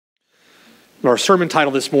Our sermon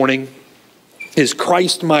title this morning is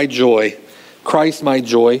Christ My Joy. Christ My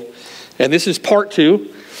Joy. And this is part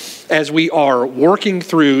 2 as we are working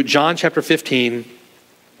through John chapter 15,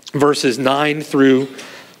 verses 9 through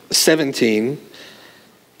 17.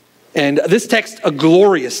 And this text, a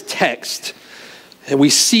glorious text. And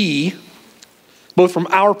we see, both from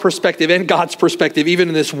our perspective and God's perspective, even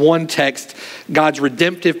in this one text, God's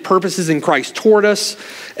redemptive purposes in Christ toward us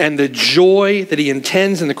and the joy that he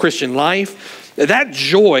intends in the Christian life. That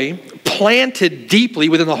joy planted deeply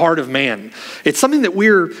within the heart of man. It's something that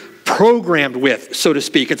we're programmed with, so to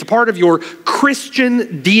speak. It's a part of your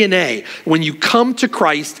Christian DNA. When you come to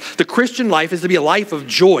Christ, the Christian life is to be a life of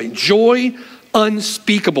joy. Joy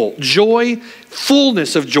unspeakable. Joy,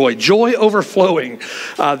 fullness of joy. Joy overflowing.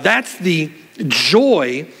 That's the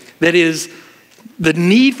joy that is the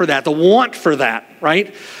need for that, the want for that,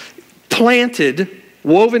 right? Planted,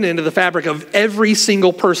 woven into the fabric of every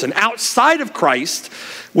single person. Outside of Christ,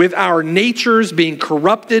 with our natures being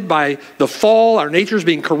corrupted by the fall, our natures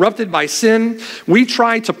being corrupted by sin, we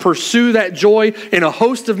try to pursue that joy in a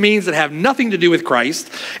host of means that have nothing to do with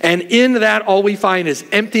Christ. And in that, all we find is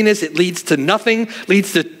emptiness. It leads to nothing,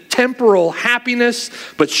 leads to temporal happiness,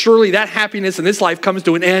 but surely that happiness in this life comes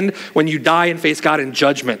to an end when you die and face God in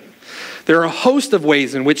judgment. There are a host of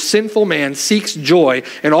ways in which sinful man seeks joy,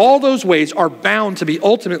 and all those ways are bound to be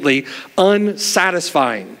ultimately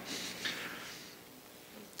unsatisfying.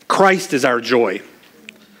 Christ is our joy.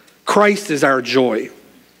 Christ is our joy.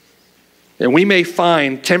 And we may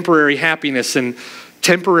find temporary happiness and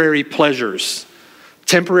temporary pleasures,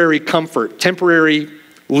 temporary comfort, temporary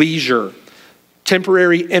leisure,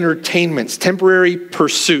 temporary entertainments, temporary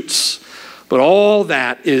pursuits. But all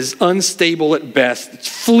that is unstable at best. It's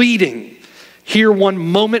fleeting. Here one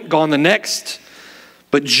moment, gone the next.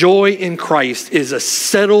 But joy in Christ is a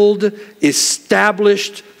settled,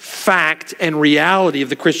 established fact and reality of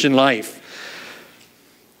the Christian life.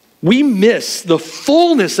 We miss the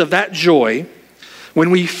fullness of that joy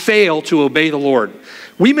when we fail to obey the Lord.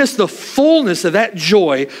 We miss the fullness of that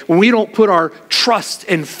joy when we don't put our trust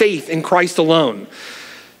and faith in Christ alone.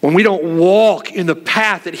 When we don't walk in the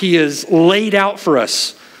path that he has laid out for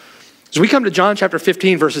us. As we come to John chapter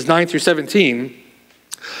 15, verses 9 through 17,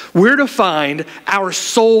 we're to find our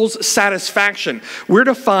soul's satisfaction. We're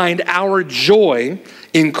to find our joy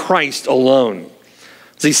in Christ alone.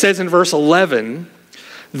 As he says in verse 11,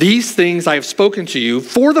 "These things I have spoken to you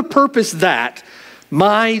for the purpose that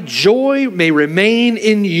my joy may remain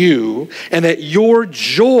in you, and that your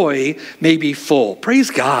joy may be full." Praise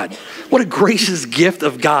God. What a gracious gift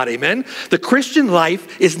of God, amen? The Christian life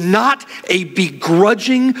is not a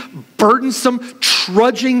begrudging, burdensome,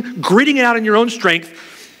 trudging, gritting it out in your own strength,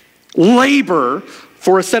 labor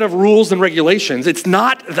for a set of rules and regulations. It's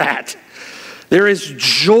not that. There is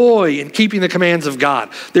joy in keeping the commands of God.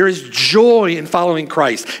 There is joy in following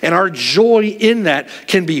Christ, and our joy in that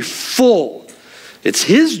can be full. It's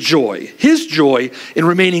his joy in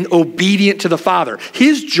remaining obedient to the Father.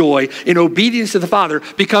 His joy in obedience to the Father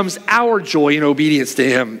becomes our joy in obedience to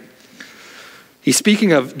him. He's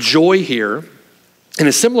speaking of joy here in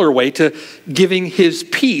a similar way to giving his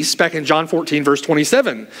peace back in John 14, verse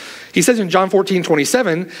 27. He says in John 14,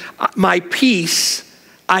 27, "My peace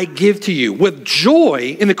I give to you." With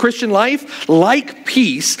joy in the Christian life, like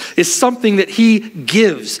peace, is something that he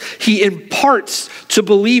gives. He imparts to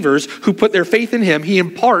believers who put their faith in him. He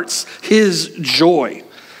imparts his joy.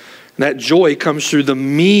 And that joy comes through the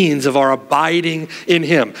means of our abiding in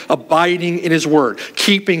him, abiding in his word,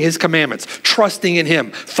 keeping his commandments, trusting in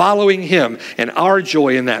him, following him, and our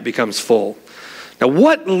joy in that becomes full. Now,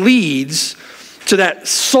 what leads to that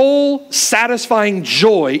soul-satisfying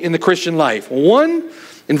joy in the Christian life? One,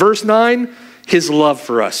 in verse 9, his love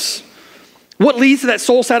for us. What leads to that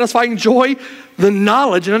soul-satisfying joy? The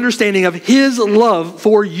knowledge and understanding of his love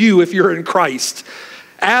for you if you're in Christ.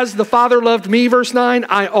 As the Father loved me, verse 9,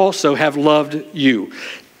 I also have loved you.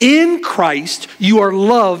 In Christ, you are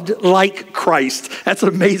loved like Christ. That's an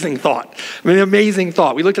amazing thought. An amazing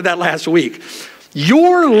thought. We looked at that last week.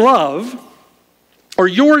 Your love, or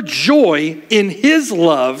your joy in his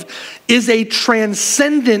love, is a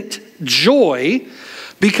transcendent joy,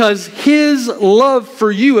 because his love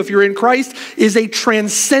for you, if you're in Christ, is a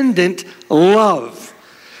transcendent love.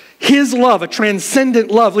 His love, a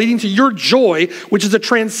transcendent love, leading to your joy, which is a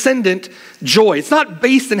transcendent joy. It's not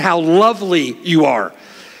based in how lovely you are.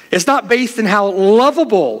 It's not based in how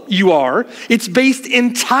lovable you are. It's based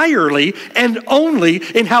entirely and only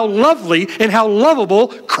in how lovely and how lovable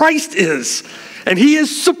Christ is. And he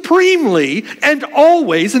is supremely and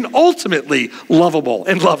always and ultimately lovable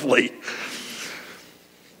and lovely.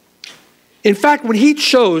 In fact, when he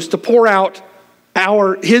chose to pour out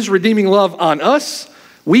his redeeming love on us,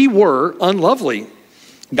 we were unlovely.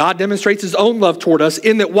 God demonstrates his own love toward us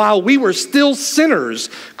in that while we were still sinners,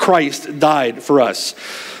 Christ died for us.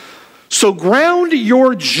 So ground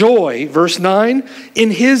your joy, verse 9,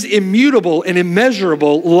 in his immutable and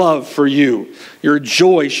immeasurable love for you. Your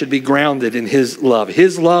joy should be grounded in his love.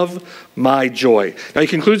 His love, my joy. Now he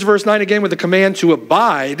concludes verse 9 again with a command to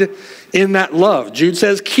abide in that love. Jude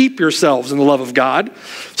says, keep yourselves in the love of God.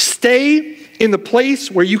 Stay in the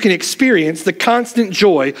place where you can experience the constant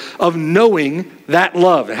joy of knowing that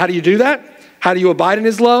love. And how do you do that? How do you abide in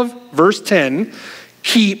his love? Verse 10,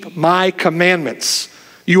 keep my commandments.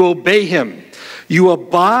 You obey him. You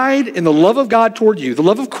abide in the love of God toward you, the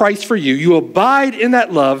love of Christ for you. You abide in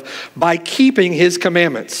that love by keeping his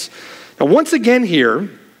commandments. Now, once again here,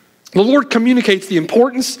 the Lord communicates the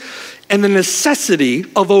importance and the necessity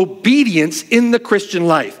of obedience in the Christian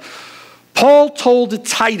life. Paul told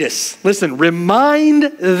Titus, listen, remind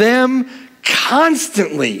them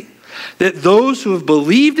constantly that those who have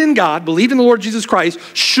believed in God, believed in the Lord Jesus Christ,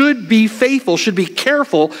 should be faithful, should be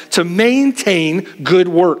careful to maintain good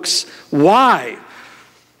works. Why?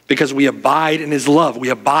 Because we abide in his love. We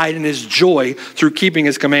abide in his joy through keeping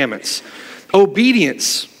his commandments.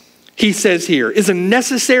 Obedience, he says here, is a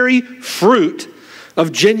necessary fruit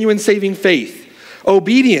of genuine saving faith.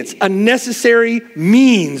 Obedience, a necessary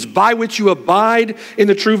means by which you abide in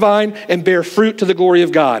the true vine and bear fruit to the glory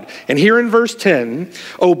of God. And here in verse 10,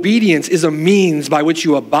 obedience is a means by which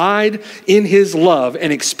you abide in his love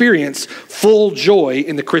and experience full joy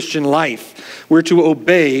in the Christian life. We're to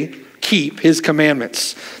obey, keep his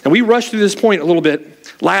commandments. And we rushed through this point a little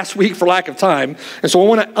bit last week for lack of time, and so I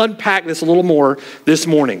want to unpack this a little more this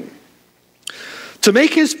morning. To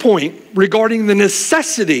make his point regarding the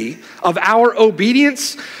necessity of our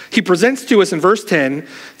obedience, he presents to us in verse 10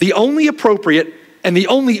 the only appropriate and the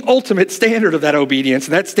only ultimate standard of that obedience,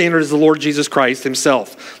 and that standard is the Lord Jesus Christ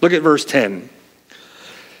himself. Look at verse 10.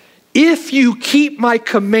 If you keep my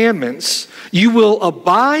commandments, you will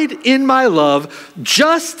abide in my love,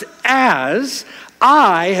 just as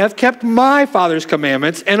I have kept my Father's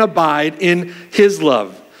commandments and abide in his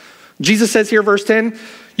love. Jesus says here, verse 10,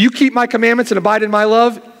 you keep my commandments and abide in my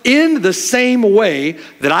love in the same way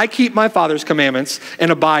that I keep my Father's commandments and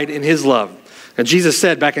abide in his love. And Jesus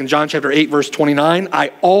said back in John chapter 8, verse 29,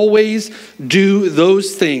 I always do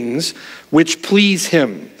those things which please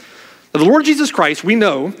him. Now, the Lord Jesus Christ, we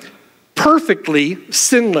know, perfectly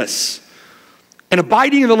sinless. And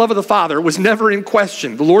abiding in the love of the Father was never in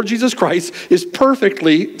question. The Lord Jesus Christ is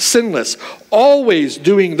perfectly sinless, always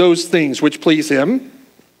doing those things which please him.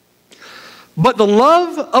 But the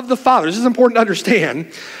love of the Father, this is important to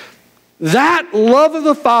understand, that love of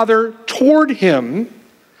the Father toward him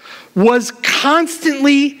was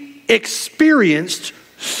constantly experienced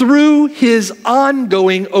through his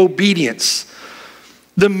ongoing obedience.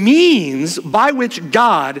 The means by which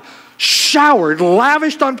God showered,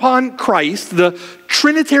 lavished upon Christ, the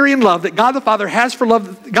Trinitarian love that God the Father has for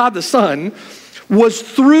God the Son, was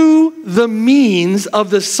through the means of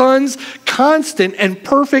the Son's constant and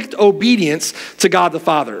perfect obedience to God the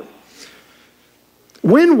Father.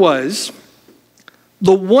 When was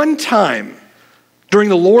the one time during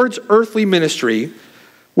the Lord's earthly ministry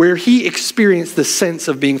where he experienced the sense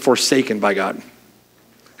of being forsaken by God?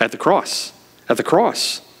 At the cross. At the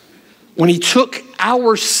cross. When he took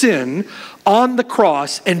our sin on the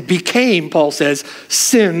cross and became, Paul says,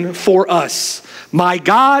 sin for us. My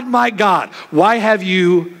God, why have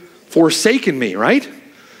you forsaken me, right?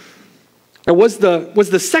 Now, was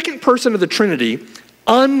the second person of the Trinity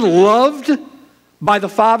unloved by the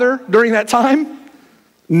Father during that time?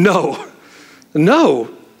 No.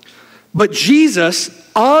 But Jesus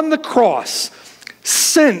on the cross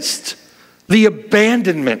sensed the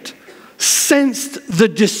abandonment, sensed the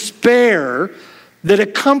despair that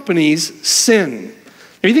accompanies sin.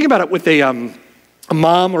 If you think about it with a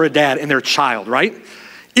mom or a dad and their child, right?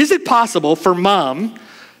 Is it possible for mom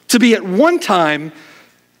to be at one time,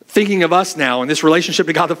 thinking of us now in this relationship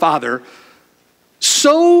to God the Father,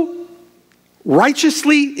 so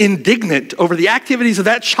righteously indignant over the activities of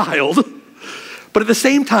that child, but at the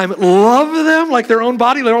same time love them like their own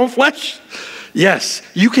body, their own flesh? Yes,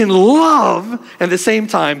 you can love and at the same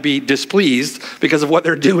time be displeased because of what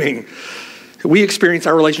they're doing. We experience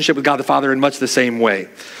our relationship with God the Father in much the same way.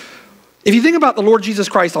 If you think about the Lord Jesus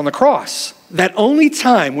Christ on the cross, that only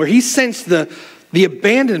time where he sensed the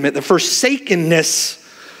abandonment, the forsakenness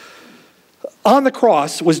on the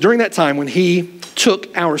cross was during that time when he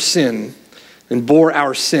took our sin and bore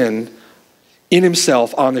our sin in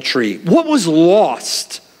himself on the tree. What was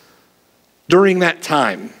lost during that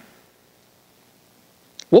time?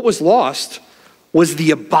 What was lost was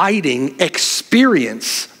the abiding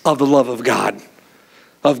experience of the love of God,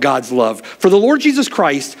 of God's love. For the Lord Jesus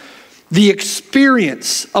Christ, the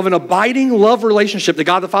experience of an abiding love relationship to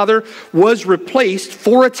God the Father was replaced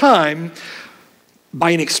for a time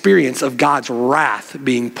by an experience of God's wrath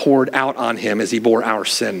being poured out on him as he bore our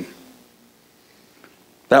sin.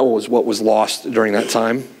 That was what was lost during that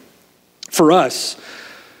time. For us,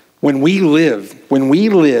 when we live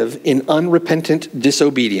in unrepentant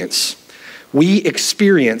disobedience, we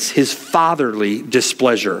experience his fatherly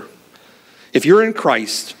displeasure. If you're in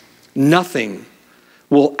Christ, nothing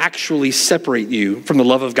will actually separate you from the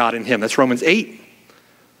love of God in him. That's Romans 8.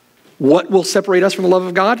 What will separate us from the love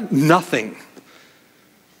of God? Nothing.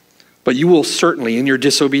 But you will certainly, in your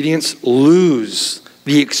disobedience, lose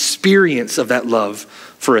the experience of that love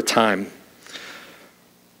for a time.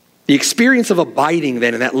 The experience of abiding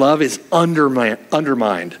then in that love is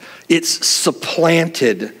undermined. It's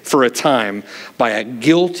supplanted for a time by a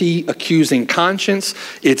guilty, accusing conscience.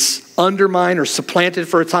 It's undermined or supplanted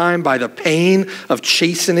for a time by the pain of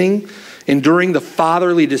chastening, enduring the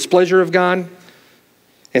fatherly displeasure of God.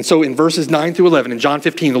 And so in verses 9 through 11 in John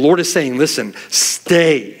 15, the Lord is saying, listen,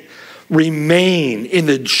 stay, remain in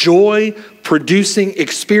the joy-producing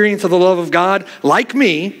experience of the love of God, like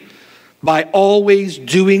me, by always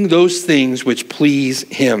doing those things which please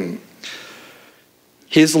him.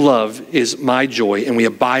 His love is my joy, and we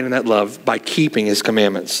abide in that love by keeping his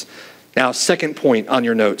commandments. Now, second point on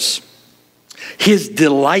your notes. His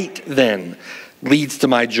delight then leads to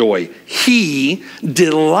my joy. He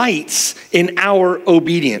delights in our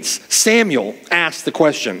obedience. Samuel asked the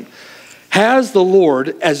question, has the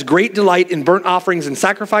Lord as great delight in burnt offerings and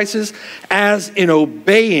sacrifices as in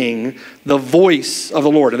obeying the voice of the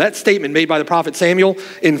Lord? And that statement made by the prophet Samuel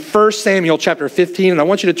in 1 Samuel chapter 15, and I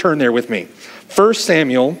want you to turn there with me. 1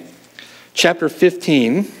 Samuel chapter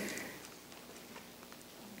 15.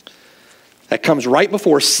 That comes right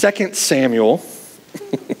before 2 Samuel.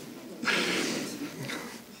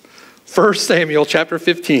 1 Samuel chapter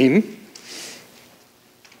 15.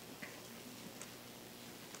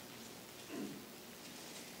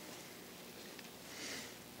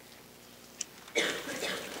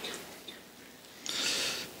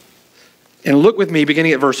 And look with me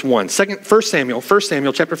beginning at verse 1. 1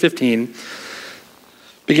 Samuel chapter 15,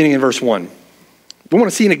 beginning in verse 1. We want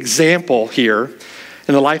to see an example here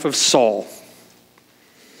in the life of Saul.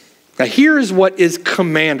 Now here is what is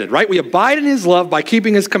commanded, right? We abide in his love by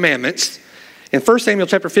keeping his commandments. In 1 Samuel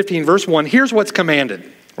chapter 15, verse 1, here's what's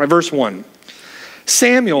commanded. Right, verse 1.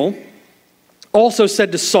 Samuel also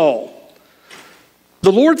said to Saul,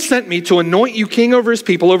 the Lord sent me to anoint you king over his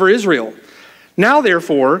people, over Israel. Now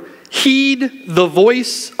therefore, heed the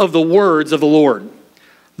voice of the words of the Lord.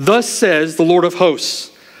 Thus says the Lord of hosts,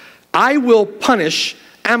 I will punish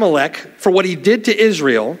Amalek for what he did to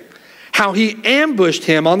Israel, how he ambushed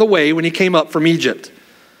him on the way when he came up from Egypt.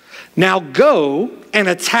 Now go and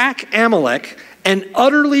attack Amalek and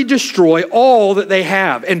utterly destroy all that they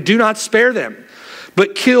have, and do not spare them,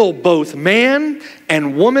 but kill both man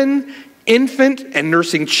and woman, infant and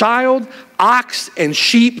nursing child, ox and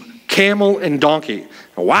sheep, camel and donkey.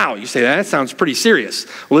 Wow, you say that sounds pretty serious.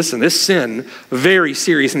 Well, listen, this sin, very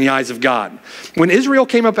serious in the eyes of God. When Israel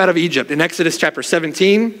came up out of Egypt in Exodus chapter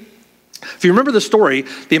 17, if you remember the story,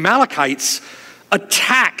 the Amalekites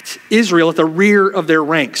attacked Israel at the rear of their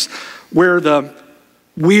ranks, where the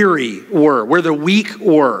weary were, where the weak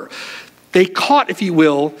were. They caught, if you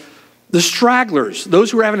will, the stragglers,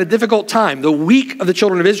 those who were having a difficult time, the weak of the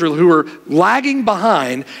children of Israel who were lagging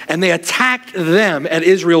behind, and they attacked them at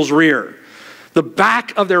Israel's rear, the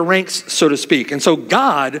back of their ranks, so to speak. And so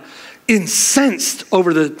God, incensed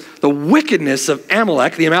over the wickedness of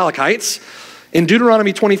Amalek, the Amalekites, in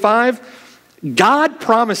Deuteronomy 25, God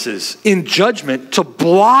promises in judgment to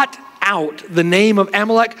blot out the name of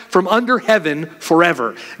Amalek from under heaven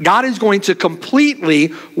forever. God is going to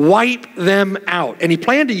completely wipe them out. And he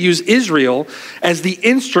planned to use Israel as the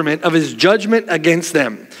instrument of his judgment against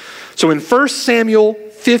them. So in 1 Samuel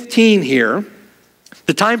 15 here,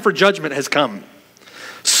 the time for judgment has come.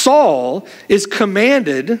 Saul is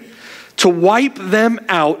commanded to wipe them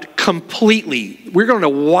out completely. We're going to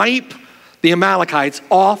wipe the Amalekites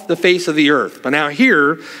off the face of the earth. But now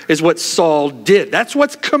here is what Saul did. That's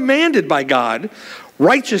what's commanded by God,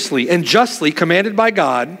 righteously and justly commanded by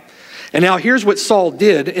God. And now here's what Saul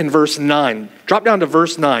did in verse 9. Drop down to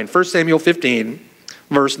verse 9, 1 Samuel 15,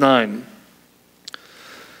 verse 9.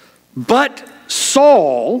 But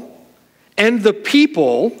Saul and the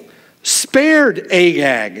people spared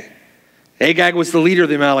Agag. Agag was the leader of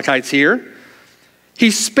the Amalekites here. He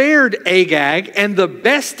spared Agag and the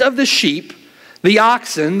best of the sheep, the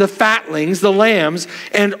oxen, the fatlings, the lambs,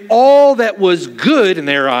 and all that was good in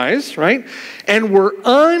their eyes, right? And were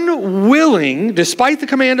unwilling, despite the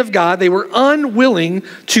command of God, they were unwilling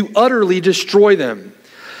to utterly destroy them.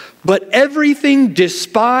 But everything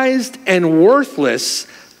despised and worthless,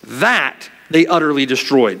 that they utterly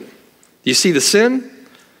destroyed. You see the sin?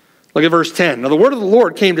 Look at verse 10. Now the word of the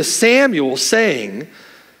Lord came to Samuel saying,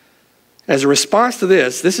 as a response to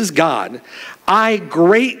this is God, I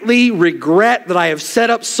greatly regret that I have set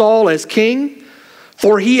up Saul as king,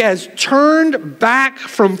 for he has turned back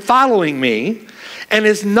from following me and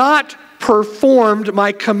has not performed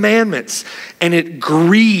my commandments. And it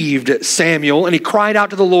grieved Samuel, and he cried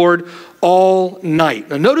out to the Lord all night.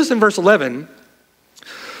 Now notice in verse 11,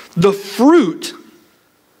 the fruit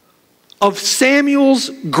of Samuel's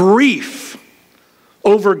grief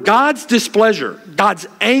over God's displeasure, God's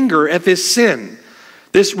anger at this sin,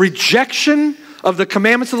 this rejection of the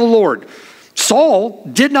commandments of the Lord. Saul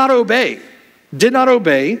did not obey,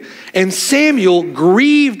 and Samuel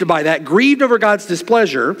grieved by that, grieved over God's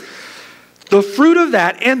displeasure. The fruit of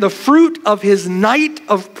that and the fruit of his night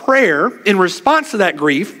of prayer in response to that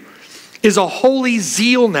grief is a holy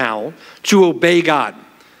zeal now to obey God.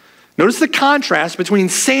 Notice the contrast between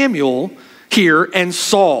Samuel here and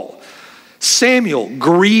Saul. Samuel,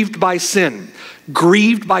 grieved by sin,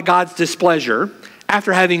 grieved by God's displeasure,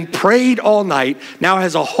 after having prayed all night, now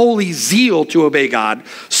has a holy zeal to obey God.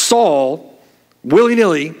 Saul,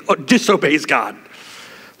 willy-nilly, disobeys God.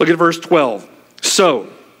 Look at verse 12. So,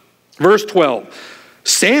 verse 12,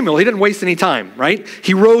 Samuel, he didn't waste any time, right?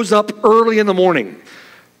 He rose up early in the morning.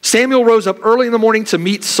 Samuel rose up early in the morning to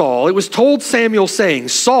meet Saul. It was told Samuel saying,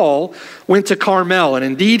 Saul went to Carmel, and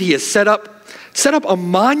indeed he has set up a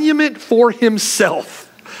monument for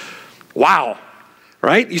himself. Wow,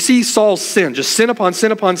 right? You see Saul's sin, just sin upon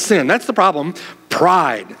sin upon sin. That's the problem.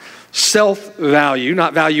 Pride, self-value,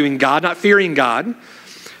 not valuing God, not fearing God.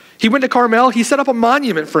 He went to Carmel, he set up a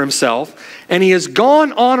monument for himself, and he has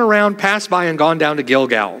gone on around, passed by, and gone down to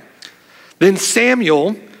Gilgal. Then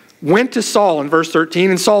Samuel went to Saul in verse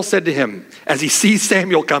 13, and Saul said to him, as he sees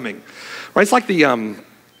Samuel coming, right? It's like the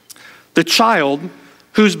child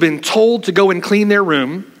who's been told to go and clean their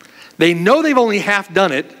room. They know they've only half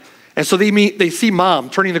done it, and so they see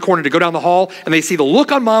mom turning the corner to go down the hall, and they see the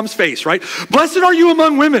look on mom's face, right? Blessed are you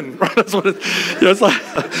among women. Right? That's what it's like.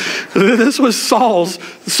 This was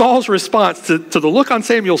Saul's response to the look on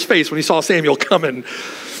Samuel's face when he saw Samuel coming.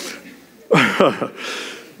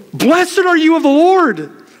 Blessed are you of the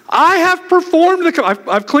Lord. I have performed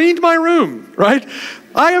I've cleaned my room, right?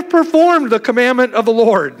 I have performed the commandment of the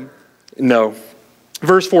Lord. No.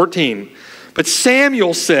 Verse 14. But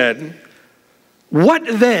Samuel said, what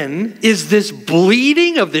then is this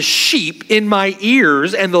bleating of the sheep in my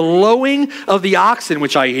ears and the lowing of the oxen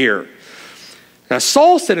which I hear? Now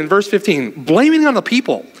Saul said in verse 15, blaming it on the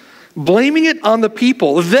people. Blaming it on the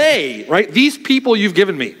people. They, right? These people you've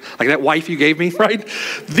given me. Like that wife you gave me, right?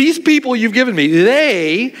 These people you've given me.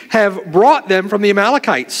 They have brought them from the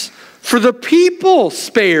Amalekites. For the people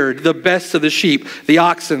spared the best of the sheep, the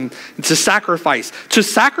oxen, to sacrifice. To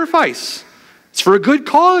sacrifice. It's for a good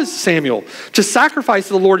cause, Samuel. To sacrifice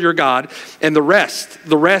to the Lord your God. And the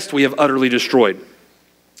rest we have utterly destroyed.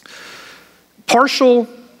 Partial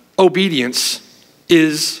obedience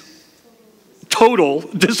is total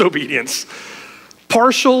disobedience.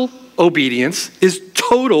 Partial obedience is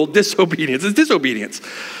total disobedience. It's disobedience.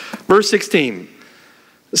 Verse 16,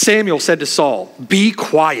 Samuel said to Saul, be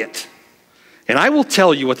quiet, and I will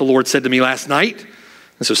tell you what the Lord said to me last night.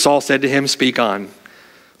 And so Saul said to him, speak on.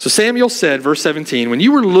 So Samuel said, verse 17, when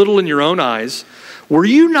you were little in your own eyes, were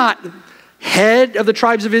you not head of the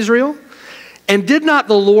tribes of Israel? And did not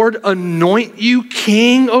the Lord anoint you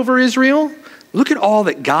king over Israel? Look at all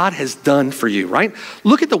that God has done for you, right?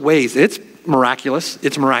 Look at the ways. It's miraculous.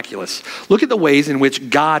 It's miraculous. Look at the ways in which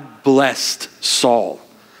God blessed Saul.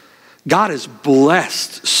 God has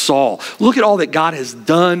blessed Saul. Look at all that God has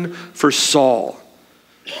done for Saul.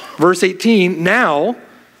 Verse 18, now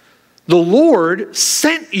the Lord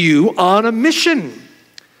sent you on a mission.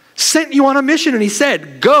 Sent you on a mission, and he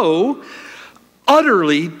said, go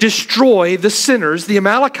utterly destroy the sinners, the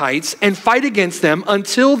Amalekites, and fight against them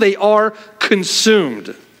until they are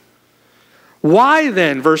consumed. Why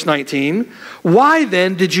then, verse 19, why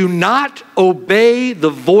then did you not obey the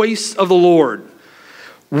voice of the Lord?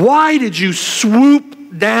 Why did you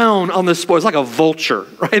swoop down on the spoil? It's like a vulture,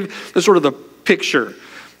 right? That's sort of the picture.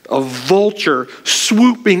 A vulture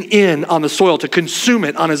swooping in on the soil to consume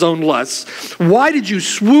it on his own lusts. Why did you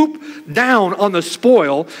swoop down on the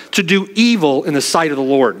spoil to do evil in the sight of the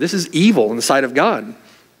Lord? This is evil in the sight of God.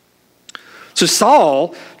 So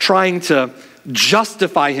Saul, trying to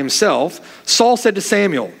justify himself, Saul said to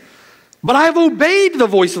Samuel, "But I have obeyed the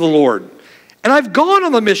voice of the Lord, and I've gone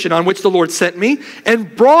on the mission on which the Lord sent me,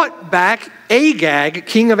 and brought back Agag,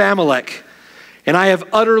 king of Amalek, and I have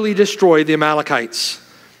utterly destroyed the Amalekites."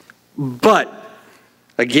 But,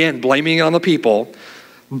 again, blaming it on the people,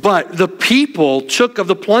 but the people took of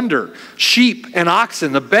the plunder, sheep and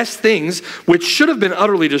oxen, the best things which should have been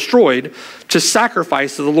utterly destroyed, to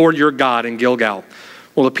sacrifice to the Lord your God in Gilgal.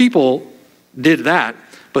 Well, the people did that,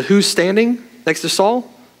 but who's standing next to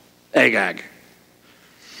Saul? Agag.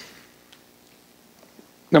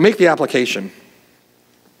 Now make the application.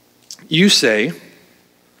 You say,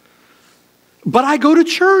 "But I go to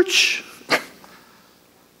church.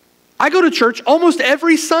 I go to church almost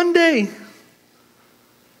every Sunday.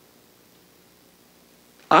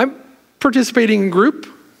 I'm participating in group.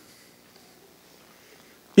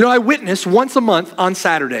 You know, I witness once a month on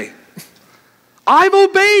Saturday. I've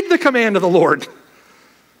obeyed the command of the Lord.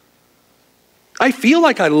 I feel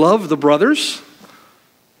like I love the brothers."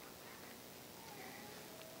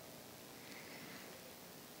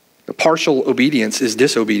 The partial obedience is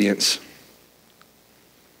disobedience.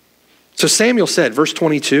 So Samuel said, verse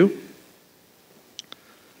 22,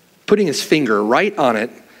 putting his finger right on it,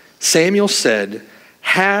 Samuel said,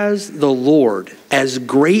 "Has the Lord as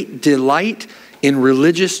great delight in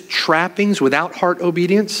religious trappings without heart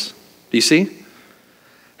obedience?" Do you see?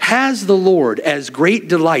 Has the Lord as great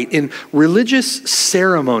delight in religious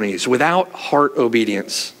ceremonies without heart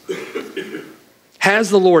obedience? Has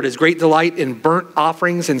the Lord as great delight in burnt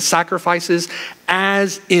offerings and sacrifices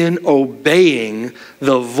as in obeying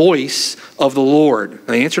the voice of the Lord? And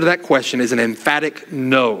the answer to that question is an emphatic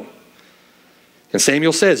no. And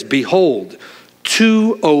Samuel says, "Behold,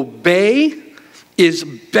 to obey is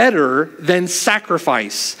better than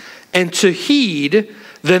sacrifice, and to heed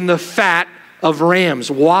than the fat of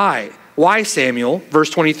rams." Why? Why, Samuel?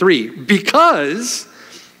 Verse 23, "Because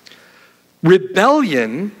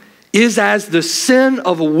rebellion is as the sin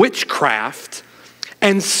of witchcraft,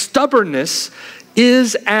 and stubbornness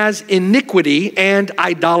is as iniquity and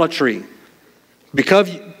idolatry.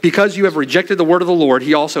 Because you have rejected the word of the Lord,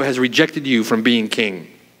 he also has rejected you from being king."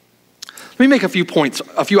 Let me make a few points,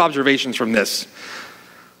 a few observations from this.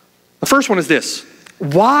 The first one is this.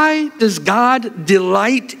 Why does God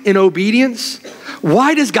delight in obedience?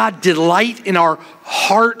 Why does God delight in our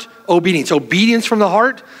heart obedience? Obedience from the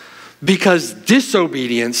heart? Because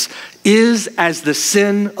disobedience is as the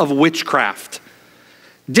sin of witchcraft.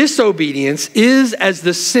 Disobedience is as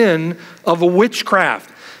the sin of a witchcraft.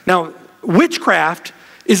 Now, witchcraft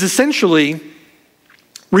is essentially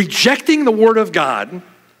rejecting the word of God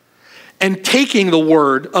and taking the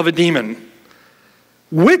word of a demon.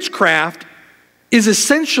 Witchcraft is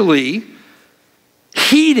essentially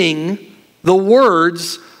heeding the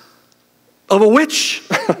words of a witch,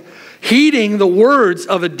 heeding the words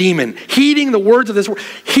of a demon, heeding the words of this world,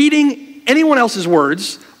 heeding anyone else's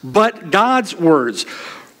words but God's words.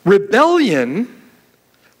 Rebellion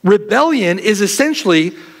is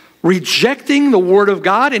essentially rejecting the word of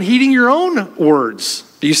God and heeding your own words.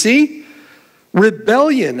 Do you see?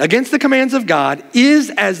 Rebellion against the commands of God is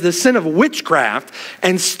as the sin of witchcraft,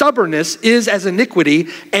 and stubbornness is as iniquity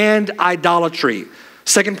and idolatry.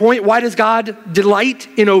 Second point, why does God delight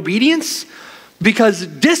in obedience? Because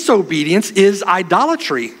disobedience is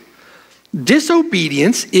idolatry.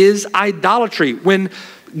 Disobedience is idolatry. When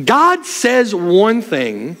God says one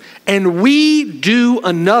thing and we do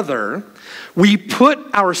another, we put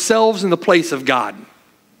ourselves in the place of God.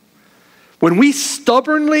 When we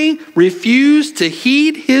stubbornly refuse to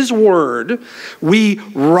heed his word, we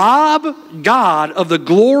rob God of the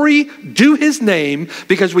glory due his name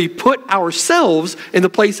because we put ourselves in the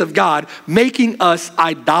place of God, making us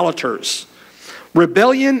idolaters.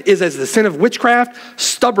 Rebellion is as the sin of witchcraft.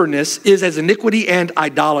 Stubbornness is as iniquity and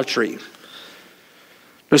idolatry.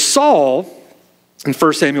 Now Saul, in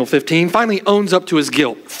 1 Samuel 15, finally owns up to his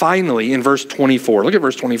guilt. Finally, in verse 24. Look at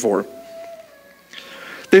verse 24.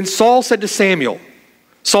 Then Saul said to Samuel,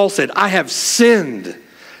 Saul said, I have sinned,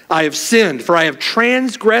 for I have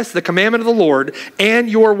transgressed the commandment of the Lord and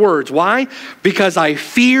your words. Why? Because I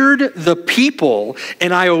feared the people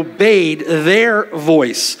and I obeyed their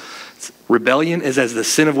voice. Rebellion is as the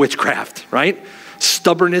sin of witchcraft, right?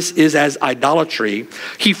 Stubbornness is as idolatry.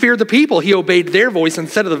 He feared the people. He obeyed their voice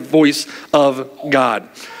instead of the voice of God.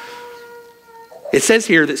 It says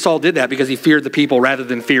here that Saul did that because he feared the people rather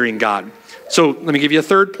than fearing God. So let me give you a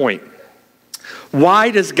third point.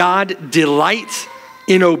 Why does God delight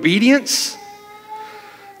in obedience?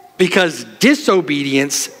 Because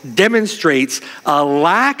disobedience demonstrates a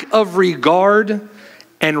lack of regard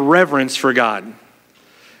and reverence for God.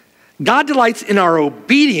 God delights in our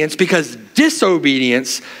obedience because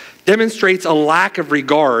disobedience demonstrates a lack of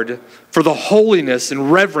regard for the holiness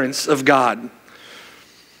and reverence of God.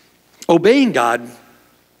 Obeying God,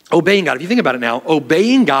 if you think about it now,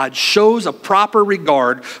 obeying God shows a proper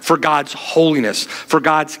regard for God's holiness, for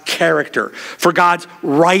God's character, for God's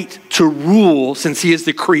right to rule, since he is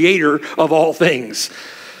the creator of all things.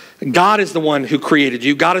 God is the one who created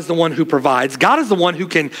you. God is the one who provides. God is the one who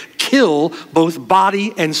can kill both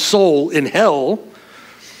body and soul in hell.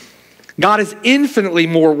 God is infinitely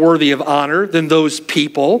more worthy of honor than those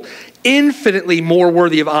people, infinitely more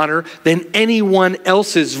worthy of honor than anyone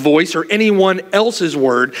else's voice or anyone else's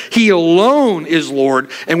word. He alone is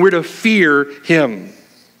Lord, and we're to fear him.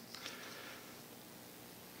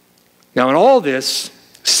 Now, in all this,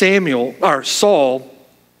 Saul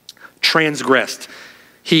transgressed.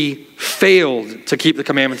 He failed to keep the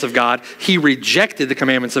commandments of God. He rejected the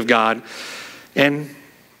commandments of God, and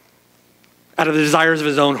out of the desires of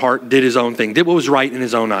his own heart, did his own thing, did what was right in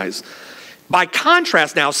his own eyes. By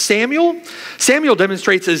contrast now, Samuel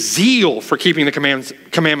demonstrates a zeal for keeping the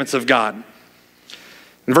commandments of God.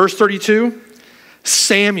 In verse 32,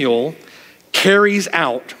 Samuel carries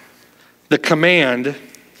out the command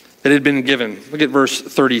that had been given. Look at verse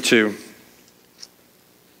 32.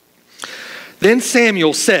 Then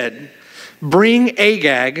Samuel said, "Bring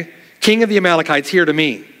Agag, king of the Amalekites, here to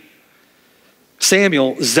me."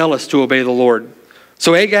 Samuel, zealous to obey the Lord.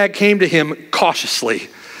 So Agag came to him cautiously,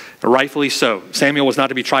 rightfully so. Samuel was not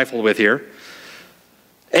to be trifled with here.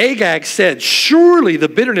 Agag said, "Surely the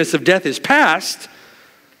bitterness of death is past."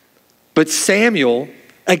 But Samuel,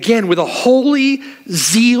 again with a holy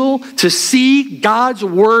zeal to see God's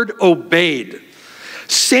word obeyed,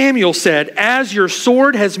 Samuel said, "As your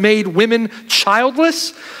sword has made women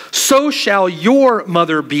childless, so shall your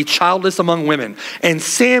mother be childless among women." And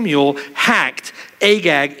Samuel hacked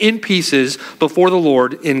Agag in pieces before the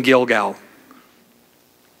Lord in Gilgal.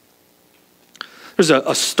 There's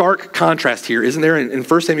a stark contrast here, isn't there, in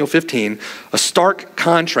 1 Samuel 15, a stark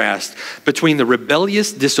contrast between the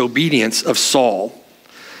rebellious disobedience of Saul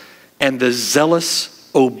and the zealous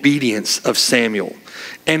obedience of Samuel.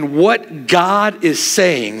 And what God is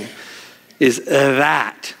saying is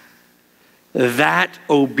that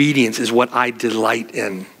obedience is what I delight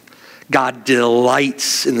in. God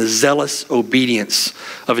delights in the zealous obedience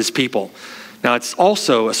of his people. Now, it's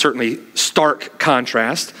also a certainly stark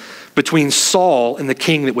contrast between Saul and the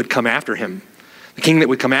king that would come after him. The king that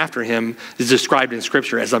would come after him is described in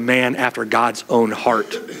Scripture as a man after God's own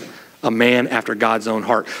heart. A man after God's own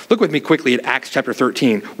heart. Look with me quickly at Acts chapter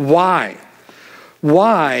 13. Why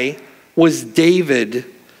was David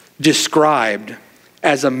described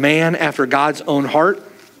as a man after God's own heart?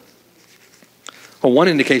 Well, one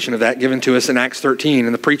indication of that given to us in Acts 13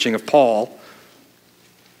 in the preaching of Paul.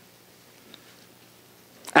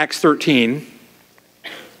 Acts 13.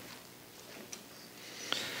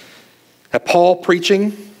 At Paul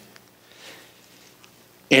preaching,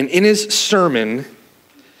 and in his sermon,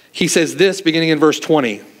 he says this beginning in verse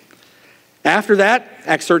 20. After that,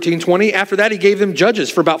 Acts 13:20, after that he gave them judges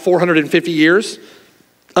for about 450 years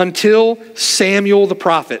until Samuel the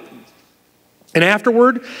prophet. And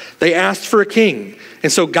afterward, they asked for a king.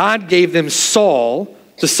 And so God gave them Saul,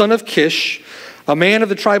 the son of Kish, a man of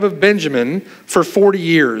the tribe of Benjamin, for 40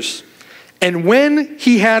 years. And when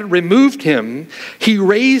he had removed him, he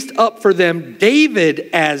raised up for them David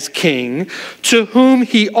as king, to whom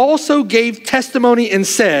he also gave testimony and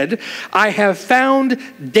said, "I have found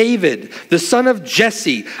David, the son of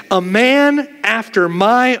Jesse, a man after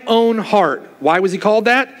my own heart." Why was he called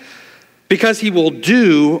that? Because he will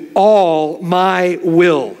do all my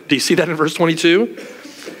will. Do you see that in verse 22?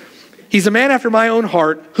 He's a man after my own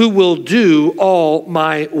heart who will do all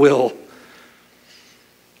my will.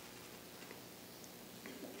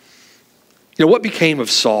 You know, what became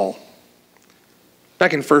of Saul?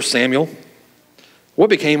 Back in 1 Samuel, what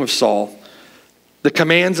became of Saul? The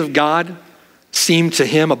commands of God seemed to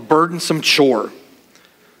him a burdensome chore.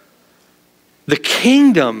 The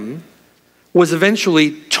kingdom was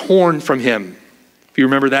eventually torn from him. If you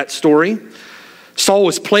remember that story. Saul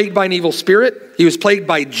was plagued by an evil spirit. He was plagued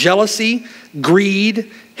by jealousy,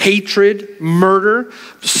 greed, hatred, murder.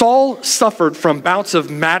 Saul suffered from bouts of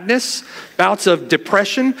madness, bouts of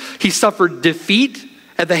depression. He suffered defeat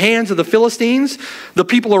at the hands of the Philistines. The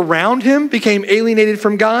people around him became alienated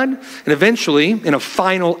from God. And eventually, in a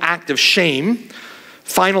final act of shame,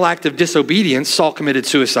 final act of disobedience, Saul committed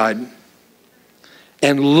suicide.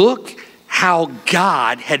 And look how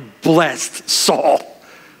God had blessed Saul.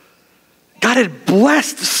 God had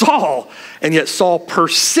blessed Saul, and yet Saul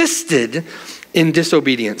persisted in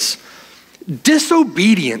disobedience.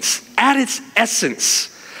 Disobedience at its essence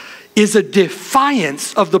is a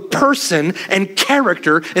defiance of the person and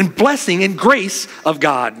character and blessing and grace of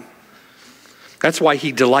God. That's why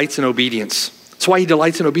he delights in obedience. That's why he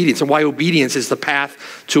delights in obedience, and why obedience is the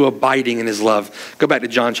path to abiding in his love. Go back to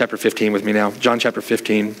John chapter 15 with me now. John chapter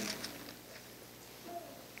 15.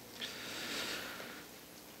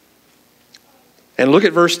 And look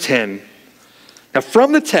at verse 10. Now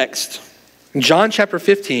from the text, John chapter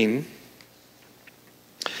 15,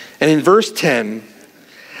 and in verse 10,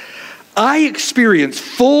 I experience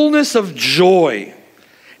fullness of joy,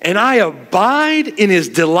 and I abide in his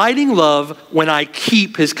delighting love when I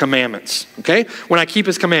keep his commandments. Okay? When I keep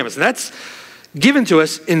his commandments. And that's given to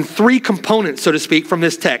us in three components, so to speak, from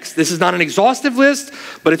this text. This is not an exhaustive list,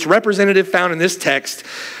 but it's representative found in this text.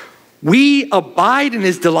 We abide in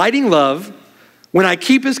his delighting love when I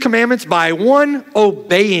keep his commandments by, one,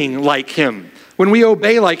 obeying like him. When we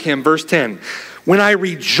obey like him, verse 10. When I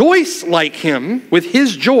rejoice like him with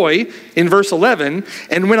his joy in verse 11,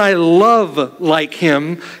 and when I love like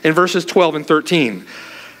him in verses 12 and 13.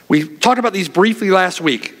 We talked about these briefly last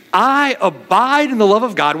week. I abide in the love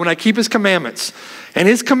of God when I keep his commandments. And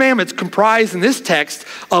his commandments comprise in this text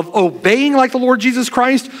of obeying like the Lord Jesus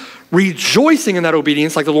Christ, rejoicing in that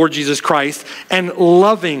obedience like the Lord Jesus Christ, and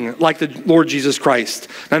loving like the Lord Jesus Christ.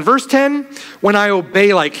 Now in verse 10, when I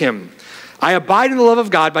obey like him, I abide in the love of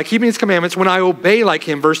God by keeping his commandments when I obey like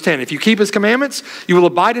him. Verse 10, if you keep his commandments, you will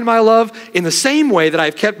abide in my love in the same way that I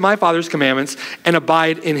have kept my Father's commandments and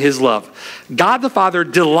abide in his love. God the Father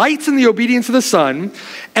delights in the obedience of the Son,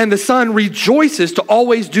 and the Son rejoices to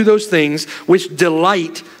always do those things which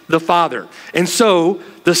delight the Father. And so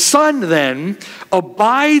the Son then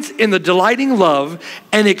abides in the delighting love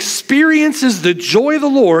and experiences the joy of the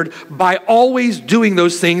Lord by always doing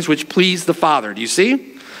those things which please the Father. Do you see?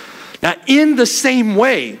 Now, in the same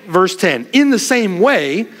way, verse 10, in the same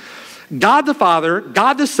way, God the Father,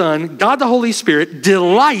 God the Son, God the Holy Spirit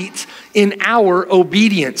delight in our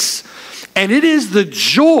obedience. And it is the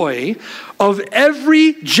joy of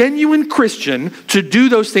every genuine Christian to do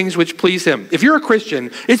those things which please him. If you're a Christian,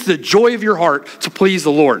 it's the joy of your heart to please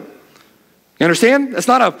the Lord. You understand?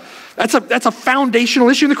 That's a foundational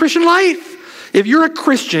issue in the Christian life. If you're a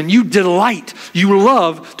Christian, you delight, you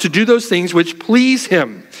love to do those things which please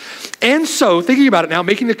him. And so, thinking about it now,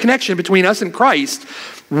 making the connection between us and Christ,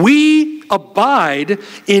 we abide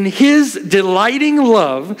in his delighting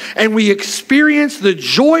love, and we experience the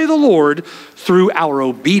joy of the Lord through our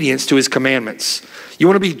obedience to his commandments. You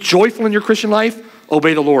want to be joyful in your Christian life?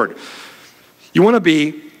 Obey the Lord. You want to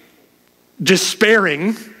be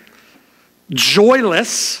despairing,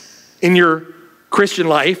 joyless in your Christian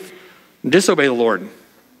life? Disobey the Lord.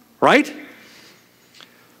 Right?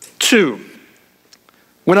 2.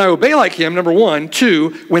 When I obey like him, number 1.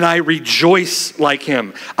 2, when I rejoice like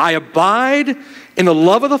him. I abide in the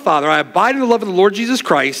love of the Father. I abide in the love of the Lord Jesus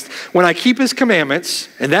Christ when I keep his commandments.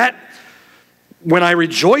 And that, when I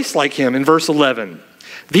rejoice like him in verse 11.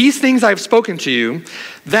 These things I have spoken to you,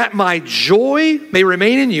 that my joy may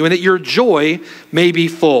remain in you and that your joy may be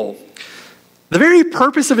full. The very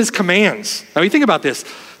purpose of his commands. Now you think about this.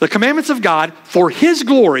 The commandments of God for his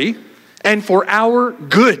glory and for our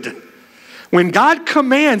good. When God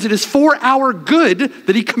commands, it is for our good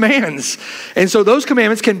that he commands. And so those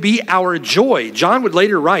commandments can be our joy. John would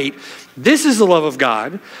later write, this is the love of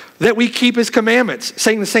God, that we keep his commandments.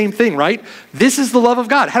 Saying the same thing, right? This is the love of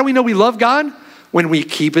God. How do we know we love God? When we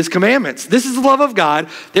keep his commandments. This is the love of God,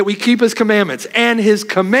 that we keep his commandments. And his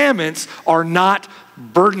commandments are not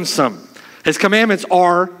burdensome. His commandments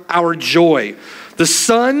are our joy. The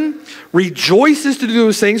Son rejoices to do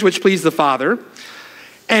those things which please the Father.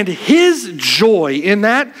 And his joy in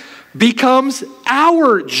that becomes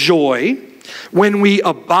our joy when we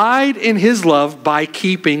abide in his love by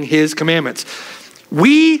keeping his commandments.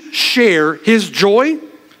 We share his joy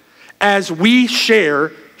as we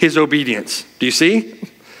share his obedience. Do you see?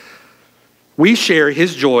 We share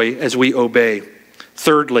his joy as we obey.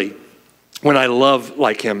 Thirdly, when I love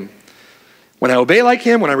like him. When I obey like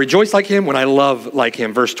him, when I rejoice like him, when I love like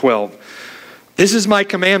him. Verse 12. This is my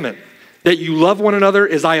commandment, that you love one another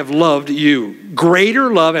as I have loved you.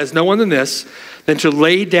 Greater love has no one than this, than to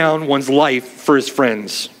lay down one's life for his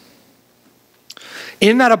friends.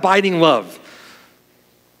 In that abiding love,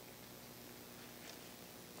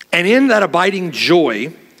 and in that abiding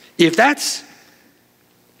joy, if that's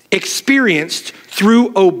experienced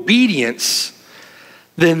through obedience,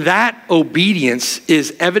 then that obedience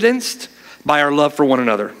is evidenced by our love for one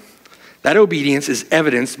another. That obedience is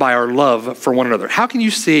evidenced by our love for one another. How can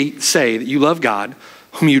you say that you love God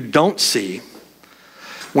whom you don't see,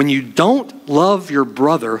 when you don't love your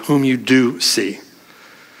brother whom you do see.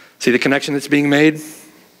 See the connection that's being made?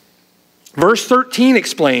 Verse 13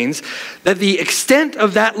 explains that the extent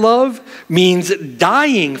of that love means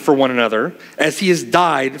dying for one another as he has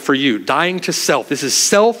died for you. Dying to self. This is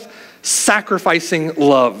self-sacrificing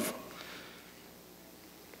love.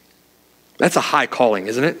 That's a high calling,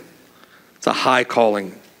 isn't it? It's a high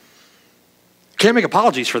calling. Can't make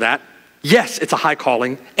apologies for that. Yes, it's a high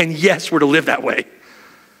calling, and yes, we're to live that way.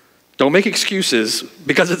 Don't make excuses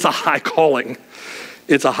because it's a high calling.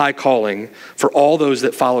 It's a high calling for all those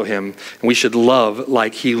that follow him, and we should love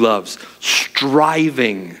like he loves,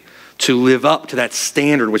 striving to live up to that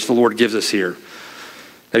standard which the Lord gives us here.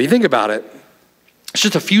 Now, if you think about it, it's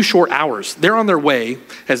just a few short hours. They're on their way,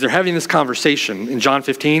 as they're having this conversation in John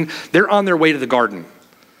 15, they're on their way to the Garden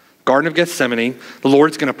of Gethsemane. The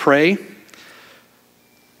Lord's going to pray.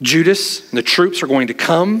 Judas and the troops are going to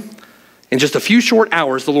come. In just a few short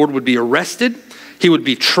hours, the Lord would be arrested, he would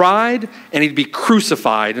be tried, and he'd be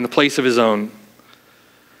crucified in the place of his own.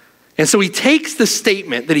 And so he takes the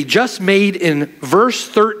statement that he just made in verse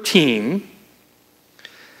 13,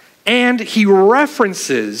 and he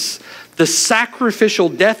references the sacrificial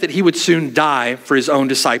death that he would soon die for his own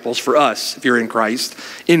disciples, for us, if you're in Christ.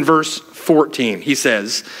 In verse 14, he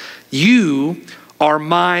says, you are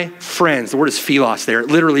my friends. The word is philos there. It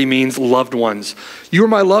literally means loved ones. You are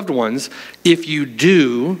my loved ones if you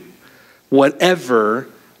do whatever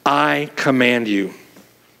I command you.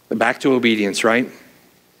 Back to obedience, right?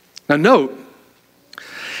 Now note,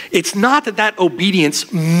 it's not that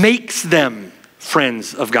obedience makes them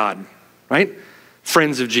friends of God, right?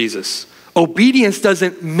 Friends of Jesus. Obedience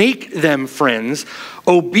doesn't make them friends.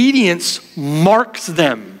 Obedience marks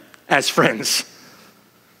them as friends.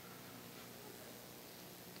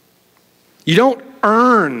 You don't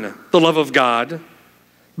earn the love of God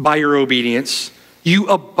by your obedience. You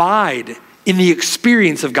abide in the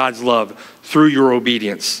experience of God's love through your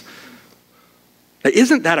obedience. Now,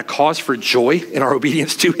 isn't that a cause for joy in our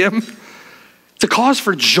obedience to him? It's a cause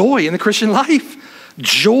for joy in the Christian life.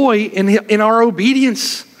 Joy in our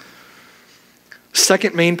obedience.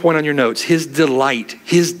 Second main point on your notes, his delight.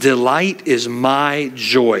 His delight is my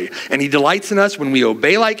joy. And he delights in us when we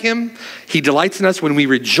obey like him. He delights in us when we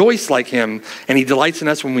rejoice like him. And he delights in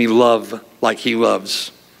us when we love like he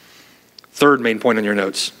loves. Third main point on your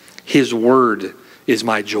notes, his word is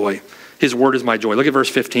my joy. His word is my joy. Look at verse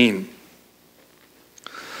 15.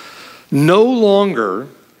 No longer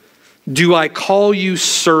do I call you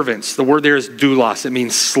servants. The word there is doulos. It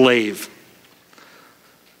means slave.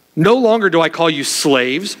 No longer do I call you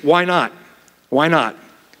slaves. Why not? Why not?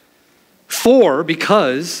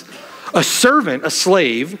 Because a servant, a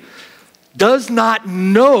slave, does not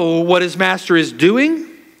know what his master is doing,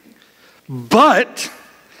 but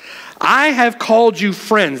I have called you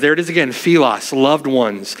friends. There it is again, philos, loved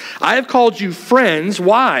ones. I have called you friends.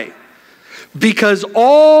 Why? Because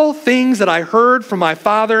all things that I heard from my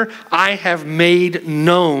Father, I have made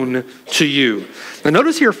known to you. Now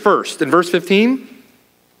notice here first, in verse 15,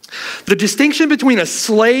 the distinction between a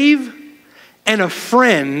slave and a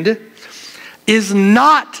friend is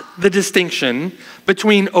not the distinction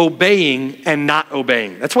between obeying and not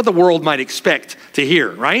obeying. That's what the world might expect to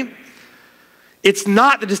hear, right? It's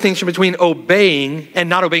not the distinction between obeying and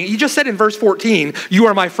not obeying. He just said in verse 14, you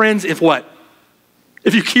are my friends if what?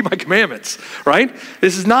 If you keep my commandments, right?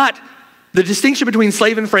 This is not the distinction between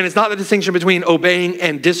slave and friend. It's not the distinction between obeying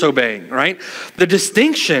and disobeying, right? The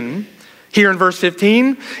distinction here in verse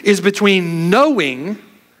 15 is between knowing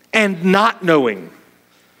and not knowing.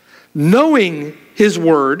 Knowing his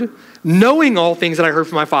word, knowing all things that I heard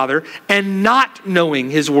from my Father, and not knowing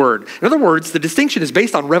his word. In other words, the distinction is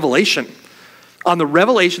based on revelation, on the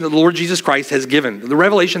revelation that the Lord Jesus Christ has given, the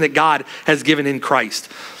revelation that God has given in Christ.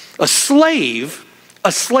 A slave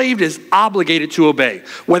is obligated to obey,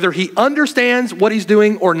 whether he understands what he's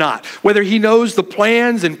doing or not, whether he knows the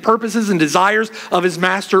plans and purposes and desires of his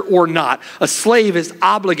master or not. A slave is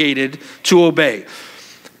obligated to obey.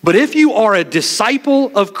 But if you are a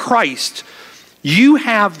disciple of Christ, you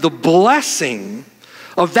have the blessing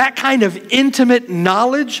of that kind of intimate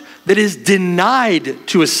knowledge that is denied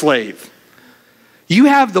to a slave. You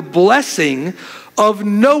have the blessing of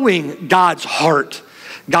knowing God's heart,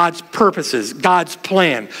 God's purposes, God's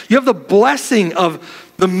plan. You have the blessing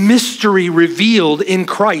of the mystery revealed in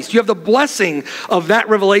Christ. You have the blessing of that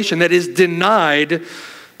revelation that is denied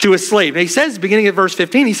to a slave. And he says, beginning at verse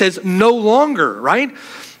 15, he says, no longer, right?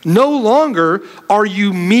 No longer are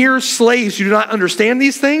you mere slaves who do not understand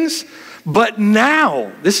these things, but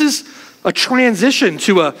now, this is a transition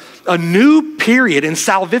to a new period in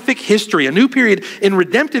salvific history, a new period in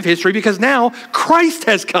redemptive history, because now Christ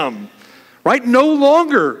has come, right? No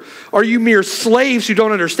longer are you mere slaves who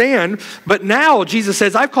don't understand, but now Jesus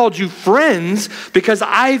says, I've called you friends because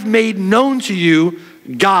I've made known to you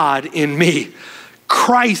God in me.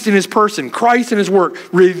 Christ in his person, Christ in his work,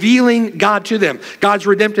 revealing God to them, God's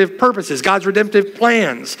redemptive purposes, God's redemptive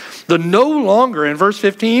plans. The no longer in verse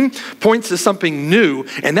 15 points to something new,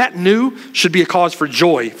 and that new should be a cause for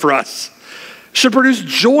joy for us. Should produce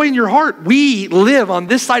joy in your heart. We live on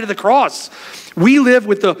this side of the cross. We live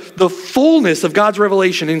with the fullness of God's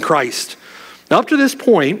revelation in Christ. Now, up to this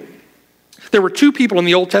point, there were two people in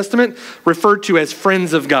the Old Testament referred to as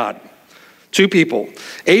friends of God. Two people,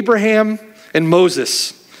 Abraham and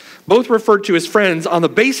Moses, both referred to as friends on the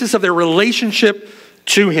basis of their relationship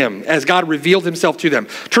to him as God revealed himself to them.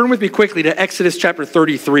 Turn with me quickly to Exodus chapter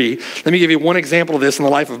 33. Let me give you one example of this in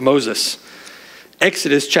the life of Moses.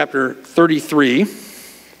 Exodus chapter 33.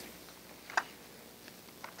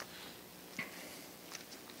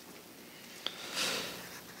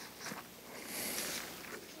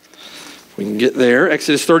 We can get there.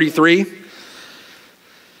 Exodus 33.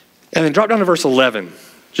 And then drop down to verse 11.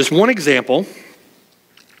 Just one example.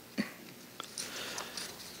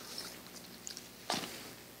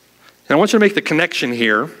 And I want you to make the connection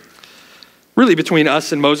here, really between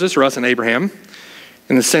us and Moses, or us and Abraham,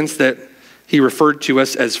 in the sense that he referred to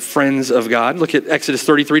us as friends of God. Look at Exodus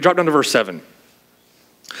 33, drop down to verse 7.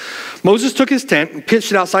 Moses took his tent and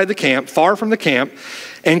pitched it outside the camp, far from the camp,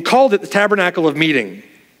 and called it the tabernacle of meeting.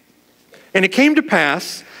 And it came to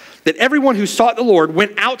pass that everyone who sought the Lord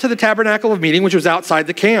went out to the tabernacle of meeting, which was outside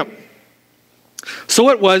the camp.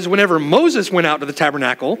 So it was whenever Moses went out to the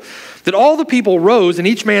tabernacle that all the people rose and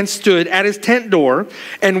each man stood at his tent door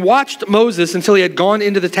and watched Moses until he had gone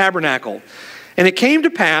into the tabernacle. And it came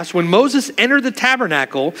to pass when Moses entered the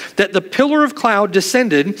tabernacle that the pillar of cloud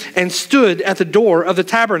descended and stood at the door of the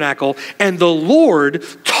tabernacle, and the Lord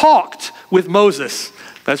talked with Moses.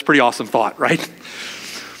 That's a pretty awesome thought, right?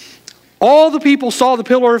 All the people saw the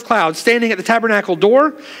pillar of cloud standing at the tabernacle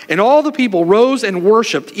door, and all the people rose and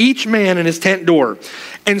worshiped, each man in his tent door.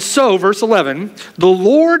 And so, verse 11, the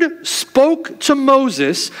Lord spoke to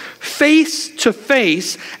Moses face to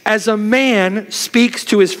face as a man speaks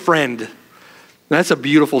to his friend. That's a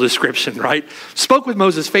beautiful description, right? Spoke with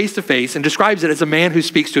Moses face to face and describes it as a man who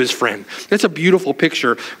speaks to his friend. That's a beautiful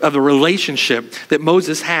picture of the relationship that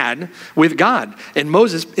Moses had with God. And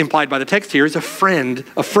Moses, implied by the text here, is a friend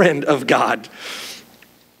of God.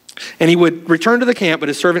 And he would return to the camp, but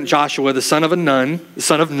his servant Joshua, the son of Nun,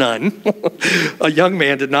 a young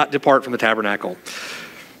man, did not depart from the tabernacle.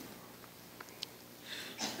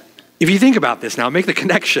 If you think about this now, make the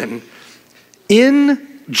connection. In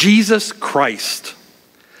Jesus Christ,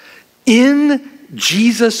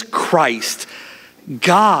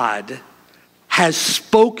 God has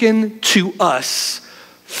spoken to us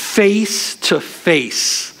face to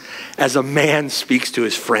face as a man speaks to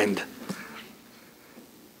his friend.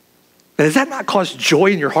 Now, does that not cause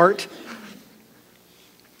joy in your heart?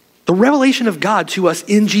 The revelation of God to us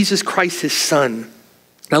in Jesus Christ, his Son.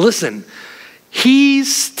 Now listen,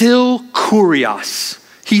 he's still Kurios.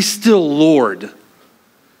 He's still Lord.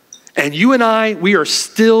 And you and I, we are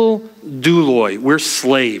still douloi. We're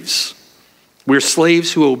slaves. We're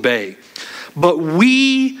slaves who obey. But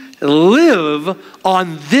we live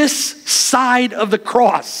on this side of the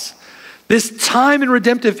cross, this time in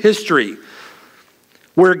redemptive history,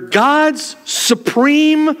 where God's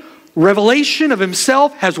supreme revelation of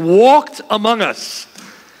himself has walked among us.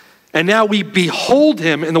 And now we behold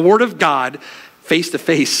him in the Word of God face to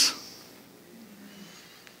face.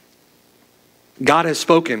 God has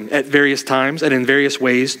spoken at various times and in various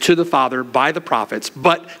ways to the Father by the prophets,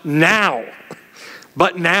 but now,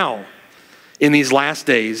 in these last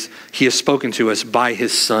days, he has spoken to us by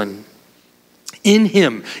his Son. In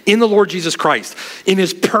him, in the Lord Jesus Christ, in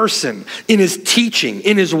his person, in his teaching,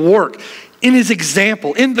 in his work, in his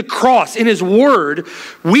example, in the cross, in his word,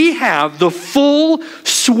 we have the full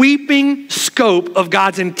sweeping scope of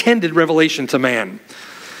God's intended revelation to man.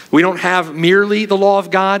 We don't have merely the law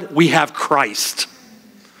of God, we have Christ.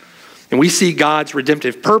 And we see God's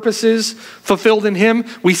redemptive purposes fulfilled in him.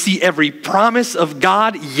 We see every promise of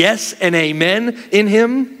God, yes and amen, in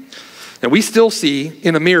him. And we still see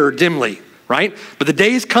in a mirror dimly, right? But the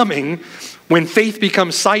day is coming when faith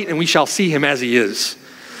becomes sight and we shall see him as he is.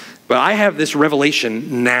 But I have this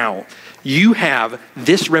revelation now. You have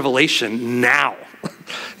this revelation now.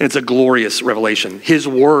 And it's a glorious revelation. His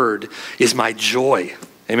word is my joy.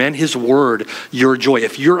 Amen. His word, your joy.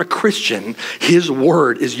 If you're a Christian, his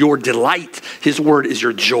word is your delight. His word is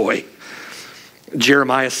your joy.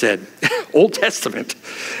 Jeremiah said, Old Testament,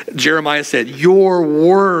 Jeremiah said, your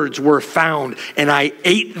words were found and I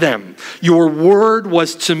ate them. Your word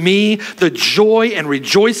was to me the joy and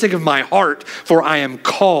rejoicing of my heart, for I am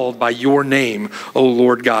called by your name, O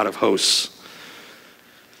Lord God of hosts.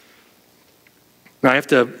 Now I have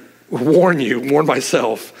to warn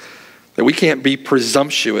myself that we can't be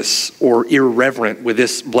presumptuous or irreverent with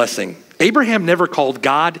this blessing. Abraham never called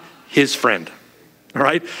God his friend. All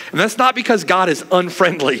right? And that's not because God is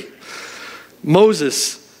unfriendly.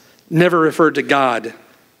 Moses never referred to God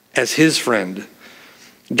as his friend.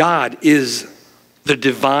 God is the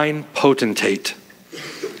divine potentate.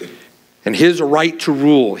 And his right to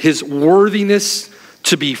rule, his worthiness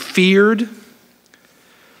to be feared,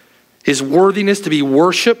 his worthiness to be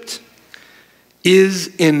worshiped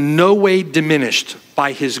is in no way diminished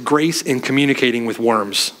by his grace in communicating with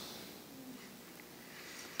worms.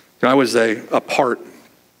 I was a part.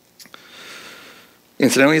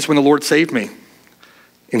 Incidentally, it's when the Lord saved me.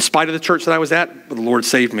 In spite of the church that I was at, the Lord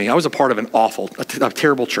saved me. I was a part of a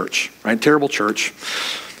terrible church, right? Terrible church,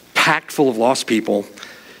 packed full of lost people.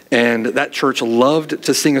 And that church loved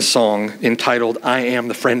to sing a song entitled, I Am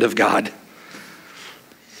the Friend of God.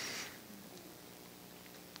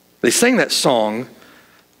 They sang that song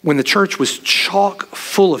when the church was chock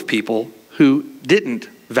full of people who didn't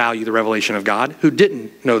value the revelation of God, who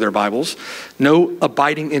didn't know their Bibles, no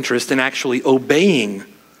abiding interest in actually obeying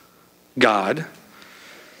God.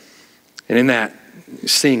 And in that,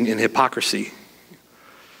 sing in hypocrisy.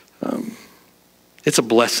 It's a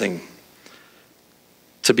blessing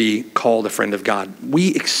to be called a friend of God.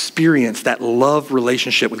 We experience that love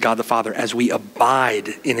relationship with God the Father as we abide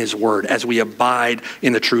in his word, as we abide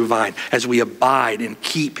in the true vine, as we abide and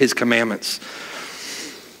keep his commandments.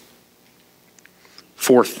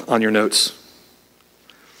 Fourth on your notes,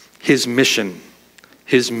 his mission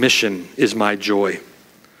is my joy.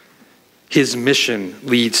 His mission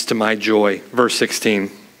leads to my joy. Verse 16.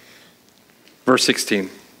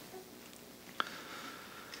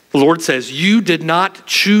 The Lord says, you did not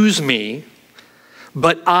choose me,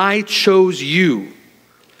 but I chose you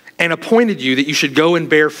and appointed you that you should go and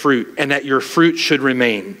bear fruit and that your fruit should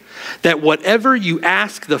remain, that whatever you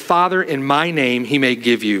ask the Father in my name, he may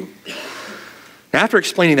give you. Now, after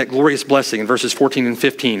explaining that glorious blessing in verses 14 and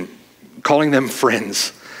 15, calling them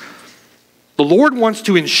friends, the Lord wants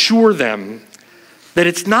to ensure them that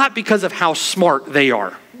it's not because of how smart they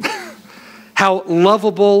are, how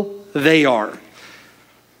lovable they are,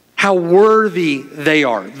 how worthy they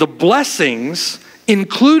are. The blessings,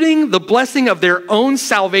 including the blessing of their own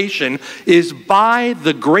salvation, is by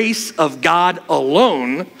the grace of God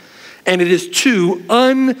alone, and it is to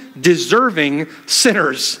undeserving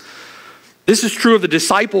sinners. This is true of the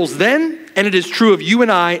disciples then, and it is true of you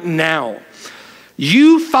and I now.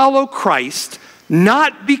 You follow Christ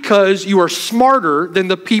not because you are smarter than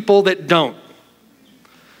the people that don't.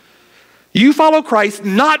 You follow Christ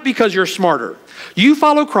not because you're smarter. You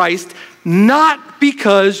follow Christ not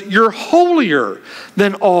because you're holier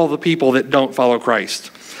than all the people that don't follow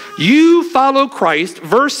Christ. You follow Christ,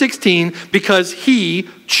 verse 16, because he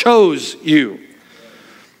chose you.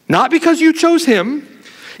 Not because you chose him.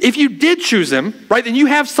 If you did choose him, right, then you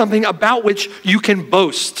have something about which you can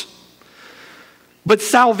boast. But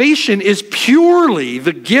salvation is purely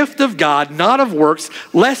the gift of God, not of works,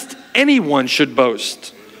 lest anyone should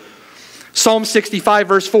boast. Psalm 65,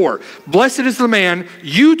 verse 4. Blessed is the man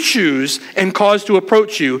you choose and cause to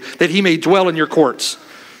approach you, that he may dwell in your courts.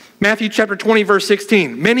 Matthew chapter 20, verse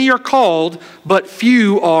 16. Many are called, but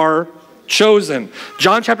few are chosen.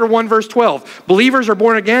 John chapter 1, verse 12. Believers are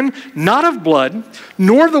born again, not of blood,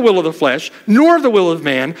 nor the will of the flesh, nor the will of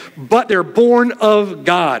man, but they're born of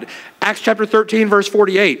God. Acts chapter 13, verse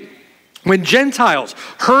 48. When Gentiles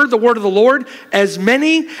heard the word of the Lord, as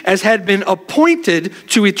many as had been appointed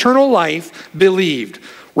to eternal life believed.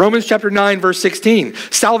 Romans chapter 9, verse 16.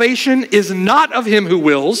 Salvation is not of him who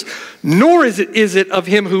wills, nor is it of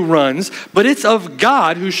him who runs, but it's of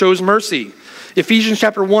God who shows mercy. Ephesians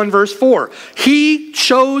chapter 1, verse 4. He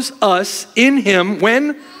chose us in him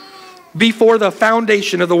when? Before the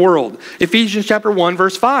foundation of the world. Ephesians chapter 1,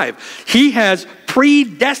 verse 5. He has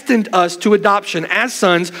predestined us to adoption as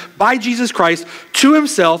sons by Jesus Christ to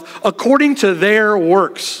himself according to their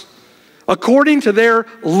works. According to their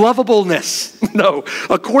lovableness. No,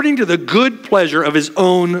 according to the good pleasure of his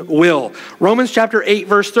own will. Romans chapter 8,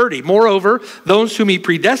 verse 30. Moreover, those whom he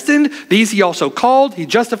predestined, these he also called, he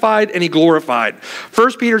justified, and he glorified.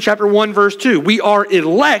 1 Peter chapter 1, verse 2. We are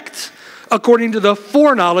elect according to the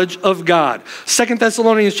foreknowledge of God. 2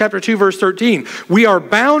 Thessalonians chapter 2, verse 13. We are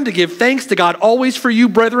bound to give thanks to God always for you,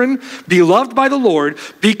 brethren, beloved by the Lord,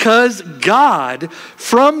 because God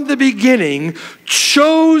from the beginning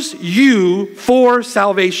chose you for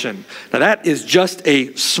salvation. Now that is just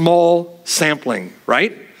a small sampling,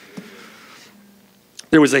 right?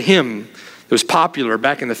 There was a hymn that was popular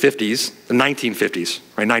back in the 50s, the 1950s,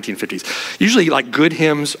 right? 1950s. Usually like good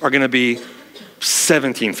hymns are going to be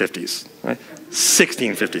 1750s, right?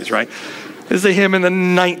 1650s, right? This is a hymn in the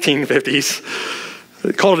 1950s.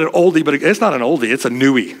 They called it an oldie, but it's not an oldie, it's a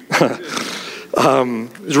newie.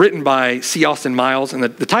 It was written by C. Austin Miles, and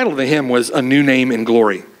the title of the hymn was A New Name in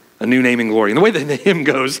Glory. A New Name in Glory. And the way that the hymn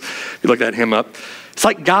goes, if you look that hymn up, it's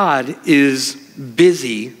like God is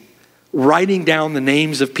busy writing down the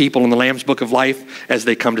names of people in the Lamb's Book of Life as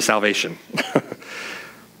they come to salvation.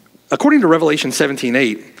 According to Revelation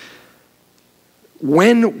 17:8,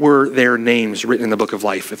 when were their names written in the Book of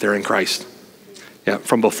Life if they're in Christ? Yeah,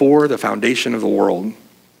 from before the foundation of the world.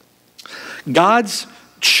 God's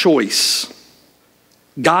choice,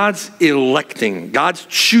 God's electing, God's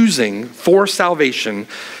choosing for salvation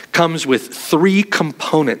comes with three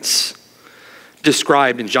components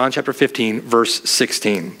described in John chapter 15, verse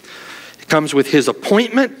 16. It comes with his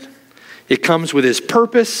appointment, it comes with his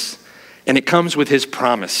purpose, and it comes with his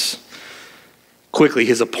promise. Quickly,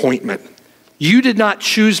 his appointment. You did not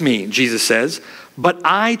choose me, Jesus says, but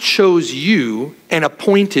I chose you and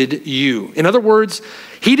appointed you. In other words,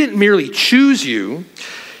 he didn't merely choose you,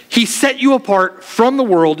 he set you apart from the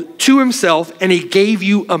world to himself, and he gave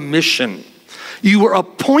you a mission. You were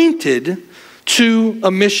appointed to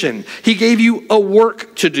a mission. He gave you a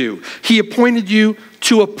work to do. He appointed you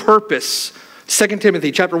to a purpose. 2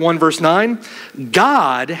 Timothy chapter 1, verse 9,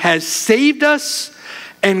 God has saved us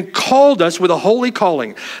and called us with a holy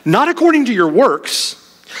calling, not according to your works,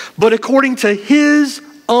 but according to his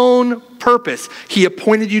own purpose. He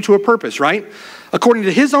appointed you to a purpose, right? According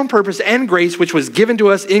to his own purpose and grace, which was given to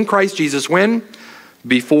us in Christ Jesus when?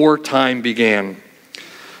 Before time began.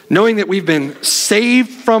 Knowing that we've been saved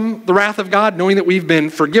from the wrath of God, knowing that we've been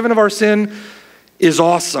forgiven of our sin is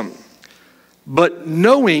awesome. But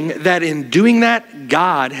knowing that in doing that,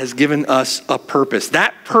 God has given us a purpose.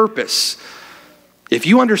 That purpose, if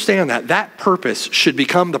you understand that, that purpose should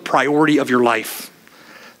become the priority of your life.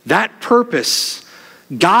 That purpose,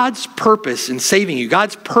 God's purpose in saving you,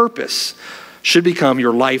 God's purpose should become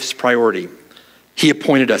your life's priority. He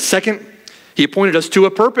appointed us. Second, he appointed us to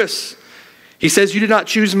a purpose. He says, you did not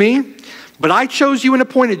choose me, but I chose you and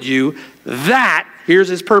appointed you. That, here's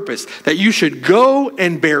his purpose, that you should go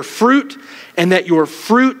and bear fruit and that your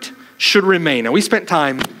fruit should remain. Now we spent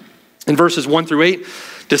time in verses 1 through 8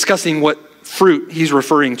 discussing what fruit he's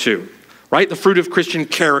referring to, right? The fruit of Christian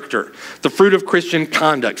character, the fruit of Christian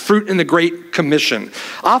conduct, fruit in the Great Commission.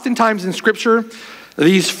 Oftentimes in Scripture,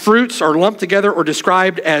 these fruits are lumped together or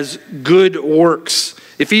described as good works.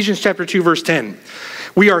 Ephesians chapter 2, verse 10.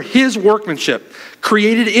 We are his workmanship,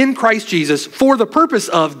 created in Christ Jesus for the purpose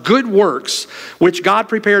of good works, which God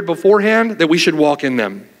prepared beforehand that we should walk in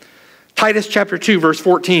them. Titus chapter 2, verse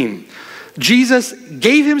 14. Jesus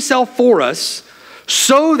gave himself for us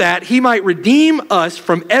so that he might redeem us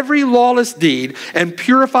from every lawless deed and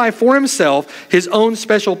purify for himself his own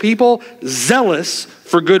special people, zealous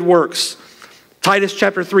for good works. Titus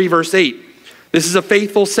chapter 3, verse 8. This is a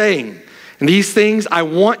faithful saying. And these things I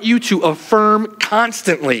want you to affirm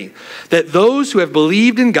constantly, that those who have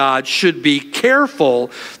believed in God should be careful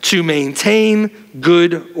to maintain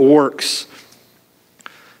good works.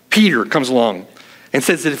 Peter comes along and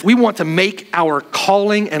says that if we want to make our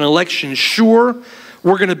calling and election sure,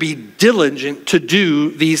 we're going to be diligent to do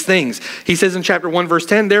these things. He says in chapter 1, verse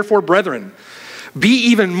 10, therefore, brethren, be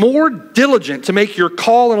even more diligent to make your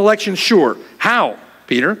call and election sure. How,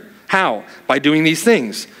 Peter? How? By doing these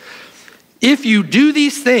things. If you do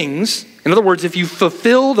these things, in other words, if you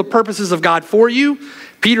fulfill the purposes of God for you,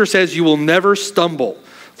 Peter says you will never stumble.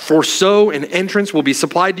 For so an entrance will be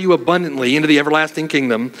supplied to you abundantly into the everlasting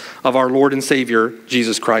kingdom of our Lord and Savior,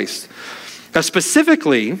 Jesus Christ. Now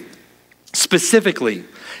specifically,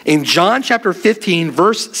 in John chapter 15,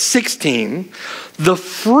 verse 16, the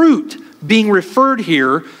fruit being referred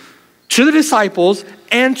here to the disciples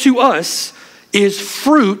and to us is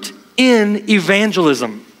fruit in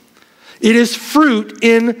evangelism. It is fruit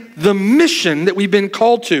in the mission that we've been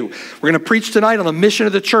called to. We're going to preach tonight on the mission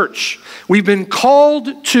of the church. We've been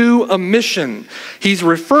called to a mission. He's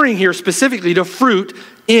referring here specifically to fruit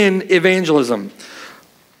in evangelism.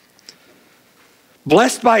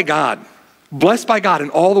 Blessed by God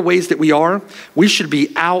in all the ways that we are, we should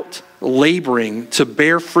be out laboring to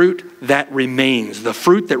bear fruit that remains. The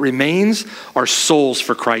fruit that remains are souls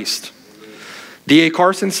for Christ. D.A.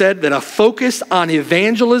 Carson said that a focus on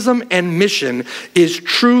evangelism and mission is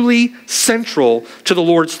truly central to the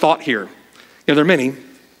Lord's thought here. There are many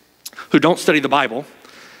who don't study the Bible,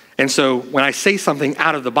 and so when I say something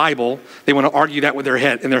out of the Bible, they want to argue that with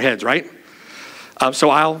in their heads, right? So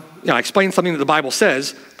I'll explain something that the Bible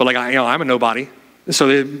says, but I'm a nobody. So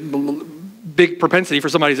the big propensity for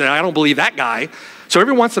somebody to say, I don't believe that guy. So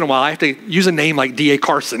every once in a while, I have to use a name like D.A.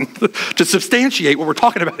 Carson to substantiate what we're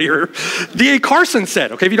talking about here. D.A. Carson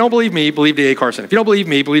said, okay, if you don't believe me, believe D.A. Carson. If you don't believe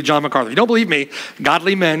me, believe John MacArthur. If you don't believe me,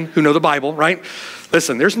 godly men who know the Bible, right?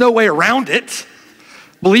 Listen, there's no way around it.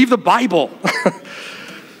 Believe the Bible.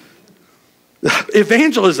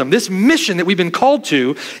 Evangelism, this mission that we've been called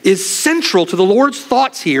to, is central to the Lord's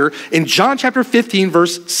thoughts here in John chapter 15,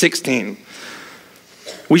 verse 16.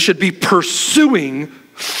 We should be pursuing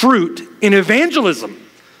fruit in evangelism.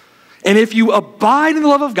 And if you abide in the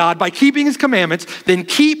love of God by keeping his commandments, then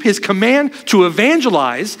keep his command to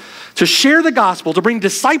evangelize, to share the gospel, to bring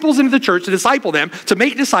disciples into the church, to disciple them, to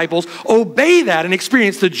make disciples. Obey that and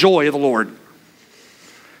experience the joy of the Lord.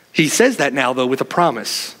 He says that now, though, with a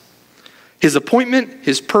promise. His appointment,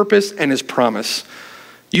 his purpose, and his promise.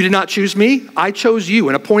 You did not choose me, I chose you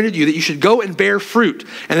and appointed you that you should go and bear fruit,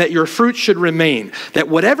 and that your fruit should remain, that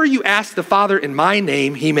whatever you ask the Father in my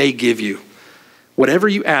name, he may give you. Whatever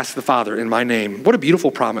you ask the Father in my name. What a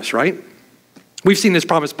beautiful promise, right? We've seen this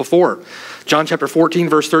promise before. John chapter 14,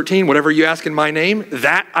 verse 13, whatever you ask in my name,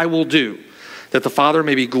 that I will do, that the Father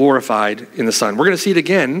may be glorified in the Son. We're going to see it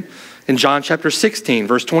again in John chapter 16,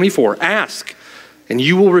 verse 24. Ask, and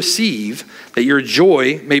you will receive, that your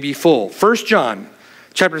joy may be full. 1 John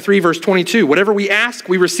chapter 3, verse 22, whatever we ask,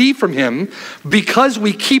 we receive from him because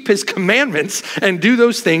we keep his commandments and do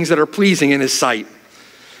those things that are pleasing in his sight.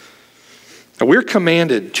 Now, we're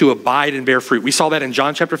commanded to abide and bear fruit. We saw that in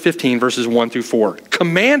John chapter 15, verses 1 through 4.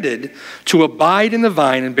 Commanded to abide in the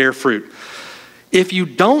vine and bear fruit. If you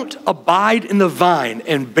don't abide in the vine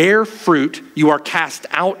and bear fruit, you are cast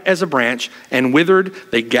out as a branch and withered.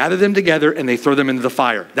 They gather them together and they throw them into the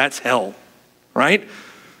fire. That's hell, right?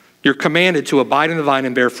 You're commanded to abide in the vine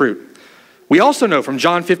and bear fruit. We also know from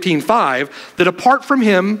John 15:5 that apart from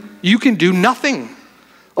him, you can do nothing.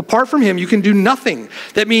 Apart from him, you can do nothing.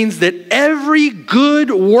 That means that every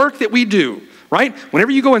good work that we do, right?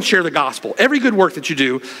 Whenever you go and share the gospel, every good work that you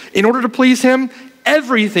do, in order to please him,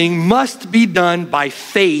 everything must be done by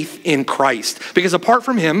faith in Christ. Because apart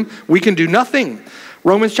from him, we can do nothing.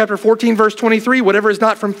 Romans chapter 14, verse 23, whatever is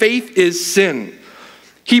not from faith is sin.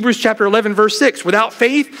 Hebrews chapter 11, verse 6, without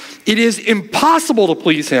faith, it is impossible to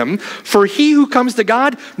please him, for he who comes to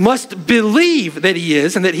God must believe that he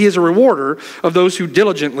is, and that he is a rewarder of those who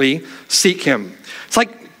diligently seek him. It's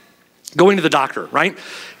like going to the doctor, right?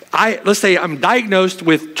 Let's say I'm diagnosed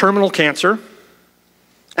with terminal cancer,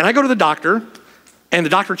 and I go to the doctor, and the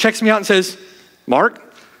doctor checks me out and says,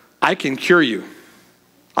 Mark, I can cure you.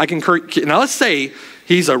 I can cure you. Now let's say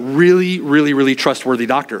he's a really, really, really trustworthy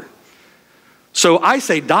doctor. So I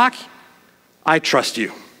say, Doc, I trust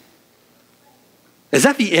you. Is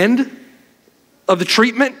that the end of the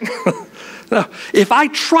treatment? No. If I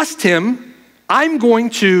trust him, I'm going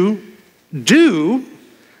to do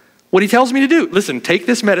what he tells me to do. Listen, take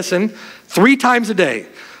this medicine 3 times a day.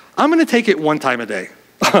 I'm going to take it 1 time a day.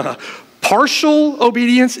 Partial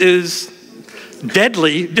obedience is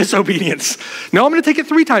deadly disobedience. No, I'm going to take it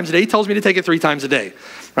 3 times a day. He tells me to take it 3 times a day,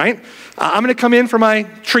 right? I'm going to come in for my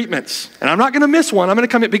treatments, and I'm not going to miss one. I'm going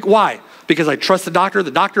to come in. Why? Because I trust the doctor.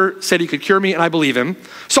 The doctor said he could cure me, and I believe him.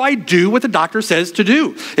 So I do what the doctor says to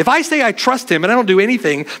do. If I say I trust him and I don't do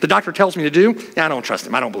anything the doctor tells me to do, I don't trust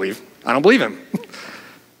him. I don't believe him.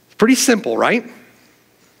 Pretty simple, right?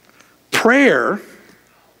 Prayer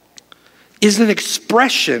is an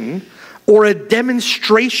expression or a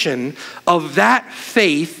demonstration of that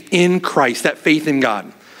faith in Christ, that faith in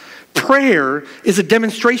God. Prayer is a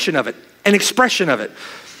demonstration of it, an expression of it.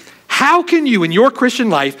 How can you, in your Christian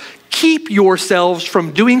life, keep yourselves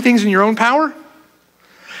from doing things in your own power?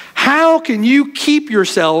 How can you keep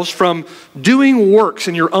yourselves from doing works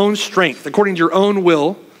in your own strength, according to your own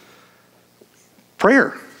will?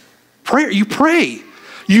 Prayer. Prayer. You pray.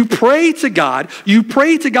 You pray to God. You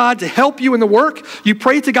pray to God to help you in the work. You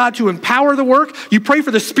pray to God to empower the work. You pray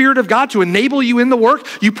for the Spirit of God to enable you in the work.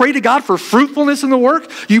 You pray to God for fruitfulness in the work.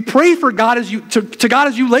 You pray for God to God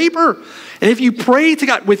as you labor. And if you pray to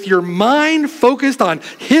God with your mind focused on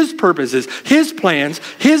his purposes, his plans,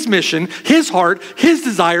 his mission, his heart, his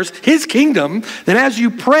desires, his kingdom, then as you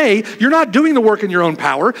pray, you're not doing the work in your own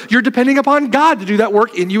power. You're depending upon God to do that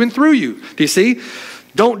work in you and through you. Do you see?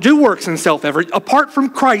 Don't do works in self-effort. Apart from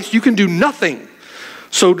Christ, you can do nothing.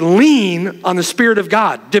 So lean on the Spirit of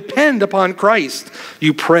God. Depend upon Christ.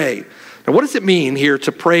 You pray. Now, what does it mean here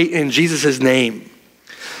to pray in Jesus' name?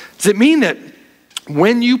 Does it mean that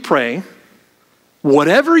when you pray,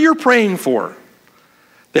 whatever you're praying for,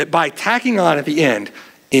 that by tacking on at the end,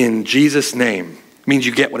 in Jesus' name, means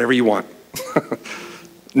you get whatever you want?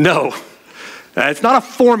 No. It's not a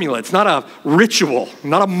formula. It's not a ritual,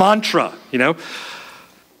 not a mantra,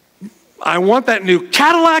 I want that new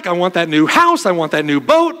Cadillac. I want that new house. I want that new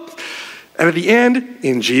boat. And at the end,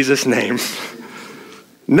 in Jesus' name.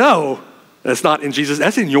 No, that's not in Jesus.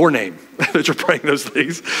 That's in your name that you're praying those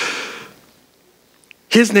things.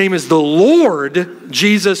 His name is the Lord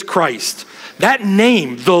Jesus Christ. That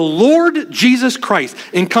name, the Lord Jesus Christ,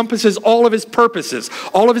 encompasses all of his purposes,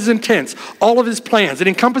 all of his intents, all of his plans. It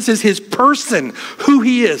encompasses his person, who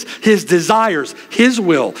he is, his desires, his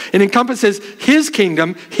will. It encompasses his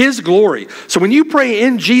kingdom, his glory. So when you pray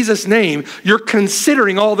in Jesus' name, you're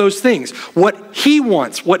considering all those things. What he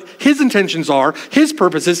wants, what his intentions are, his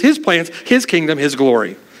purposes, his plans, his kingdom, his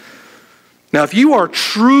glory. Now, if you are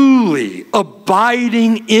truly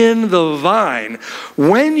abiding in the vine,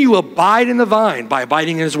 when you abide in the vine, by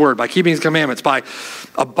abiding in his word, by keeping his commandments, by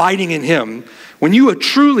abiding in him, when you are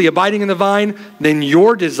truly abiding in the vine, then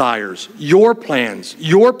your desires, your plans,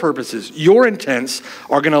 your purposes, your intents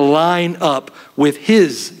are going to line up with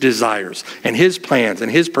his desires and his plans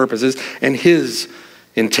and his purposes and his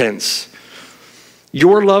intents.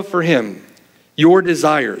 Your love for him, your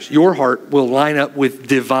desires, your heart will line up with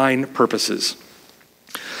divine purposes.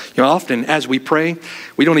 Often as we pray,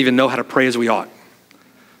 we don't even know how to pray as we ought.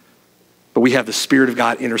 But we have the Spirit of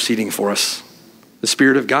God interceding for us. The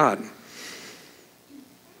Spirit of God.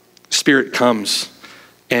 Spirit comes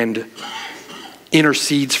and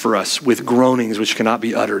intercedes for us with groanings which cannot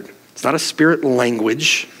be uttered. It's not a spirit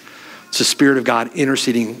language. It's the Spirit of God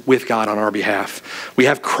interceding with God on our behalf. We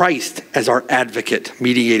have Christ as our advocate,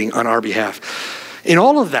 mediating on our behalf. In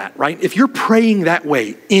all of that, right, if you're praying that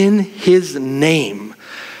way in his name,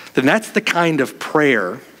 then that's the kind of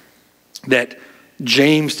prayer that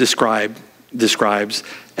James describes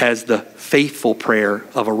as the faithful prayer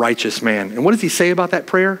of a righteous man. And what does he say about that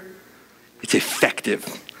prayer? It's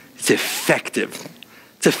effective. It's effective.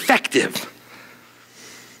 It's effective.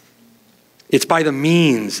 It's by the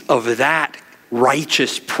means of that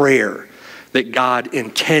righteous prayer that God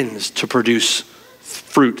intends to produce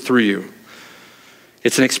fruit through you.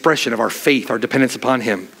 It's an expression of our faith, our dependence upon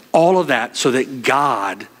him. All of that so that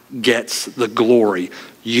God gets the glory.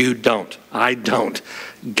 You don't. I don't.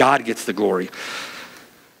 God gets the glory.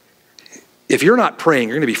 If you're not praying,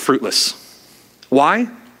 you're going to be fruitless. Why?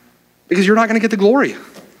 Because you're not going to get the glory.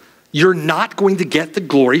 You're not going to get the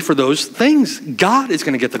glory for those things. God is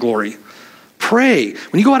going to get the glory. Pray.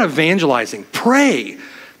 When you go out evangelizing, pray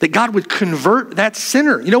that God would convert that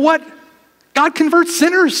sinner. You know what? God converts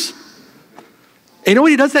sinners. And you know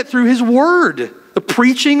what? He does that through his word, the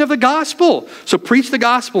preaching of the gospel. So preach the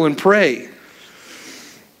gospel and pray.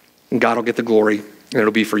 And God will get the glory, and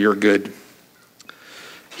it'll be for your good.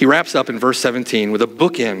 He wraps up in verse 17 with a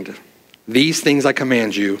bookend. These things I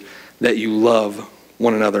command you, that you love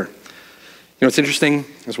one another. It's interesting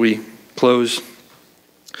as we close.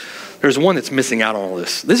 There's one that's missing out on all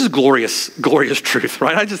this. This is glorious, glorious truth,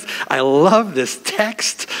 right? I love this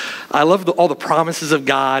text. I love all the promises of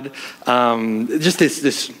God. Just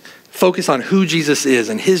this focus on who Jesus is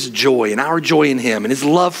and his joy and our joy in him and his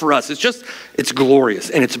love for us. It's glorious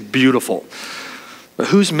and it's beautiful. But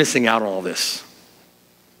who's missing out on all this?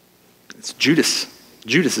 It's Judas.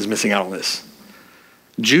 Judas is missing out on this.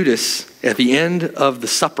 Judas, at the end of the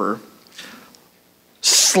supper,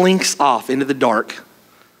 slinks off into the dark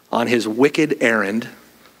on his wicked errand.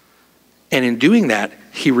 And in doing that,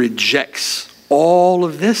 he rejects all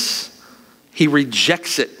of this. He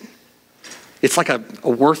rejects it. It's like a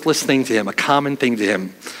worthless thing to him, a common thing to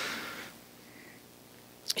him.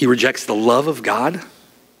 He rejects the love of God.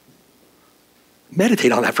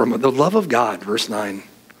 Meditate on that for a moment. The love of God, verse 9.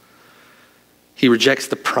 He rejects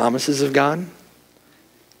the promises of God.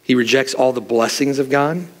 He rejects all the blessings of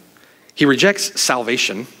God. He rejects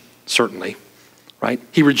salvation, certainly, right?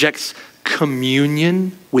 He rejects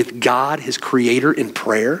communion with God, his creator, in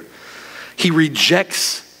prayer. He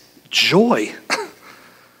rejects joy,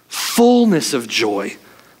 fullness of joy,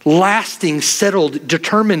 lasting, settled,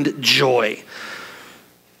 determined joy.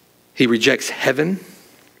 He rejects heaven.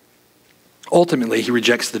 Ultimately, he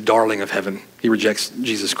rejects the darling of heaven. He rejects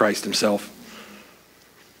Jesus Christ himself.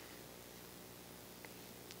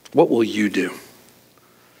 What will you do?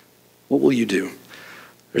 What will you do?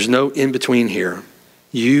 There's no in between here.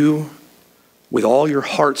 You with all your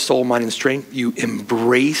heart, soul, mind, and strength, you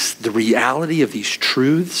embrace the reality of these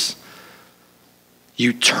truths.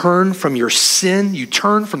 You turn from your sin, you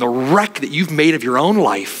turn from the wreck that you've made of your own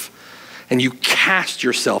life, and you cast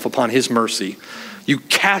yourself upon his mercy. You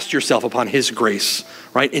cast yourself upon his grace,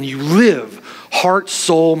 right? And you live heart,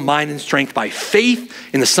 soul, mind, and strength by faith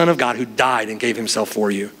in the Son of God who died and gave himself for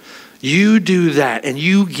you. You do that and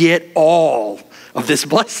you get all of this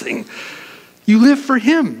blessing. You live for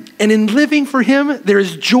him. And in living for him, there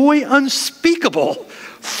is joy unspeakable,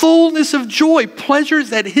 fullness of joy,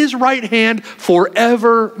 pleasures at his right hand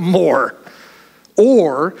forevermore.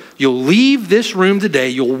 Or you'll leave this room today,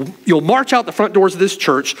 you'll march out the front doors of this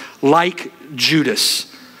church like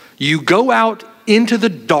Judas. You go out into the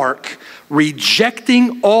dark,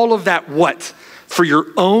 rejecting all of that what? For your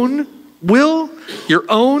own will, your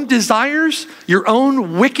own desires, your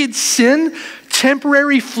own wicked sin,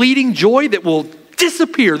 temporary fleeting joy that will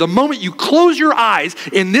disappear the moment you close your eyes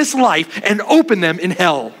in this life and open them in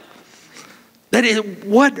hell. That is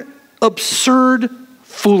what absurd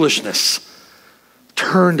foolishness.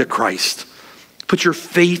 Turn to Christ. Put your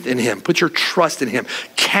faith in him. Put your trust in him.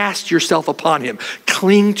 Cast yourself upon him.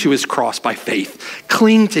 Cling to his cross by faith.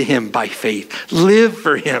 Cling to him by faith. Live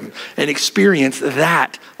for him and experience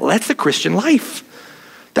that. Well, that's the Christian life.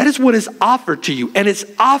 That is what is offered to you. And it's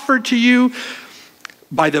offered to you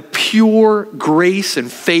by the pure grace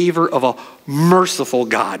and favor of a merciful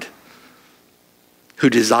God who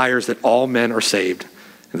desires that all men are saved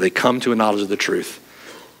and they come to a knowledge of the truth.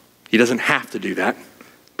 He doesn't have to do that,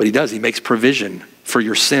 but he does. He makes provision for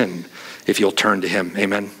your sin if you'll turn to him.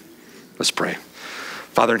 Amen. Let's pray.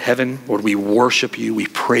 Father in heaven, Lord, we worship you. We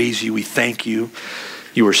praise you. We thank you.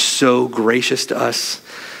 You are so gracious to us.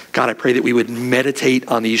 God, I pray that we would meditate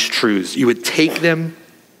on these truths. You would take them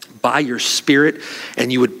by your Spirit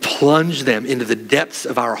and you would plunge them into the depths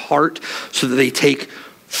of our heart so that they take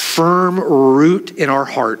firm root in our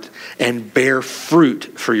heart and bear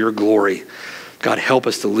fruit for your glory. God, help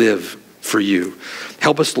us to live for you.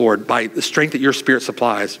 Help us, Lord, by the strength that your Spirit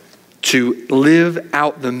supplies, to live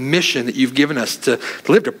out the mission that you've given us to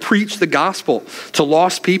live, to preach the gospel to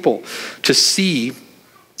lost people, to see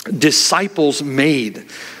disciples made,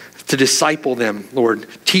 to disciple them, Lord,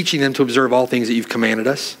 teaching them to observe all things that you've commanded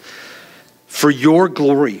us. For your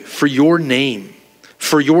glory, for your name,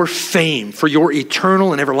 for your fame, for your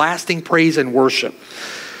eternal and everlasting praise and worship.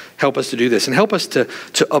 Help us to do this and help us to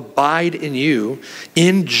abide in you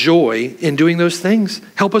in joy in doing those things.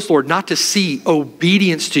 Help us, Lord, not to see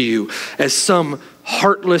obedience to you as some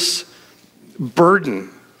heartless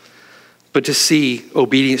burden, but to see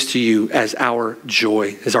obedience to you as our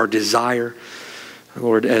joy, as our desire,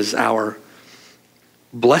 Lord, as our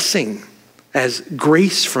blessing, as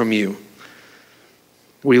grace from you.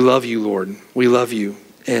 We love you, Lord. We love you.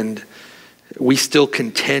 And we still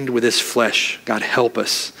contend with this flesh. God, help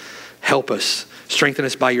us. Help us. Strengthen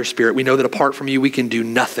us by your Spirit. We know that apart from you, we can do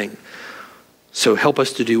nothing. So help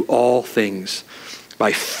us to do all things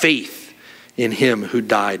by faith in him who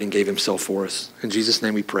died and gave himself for us. In Jesus'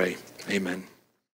 name we pray. Amen.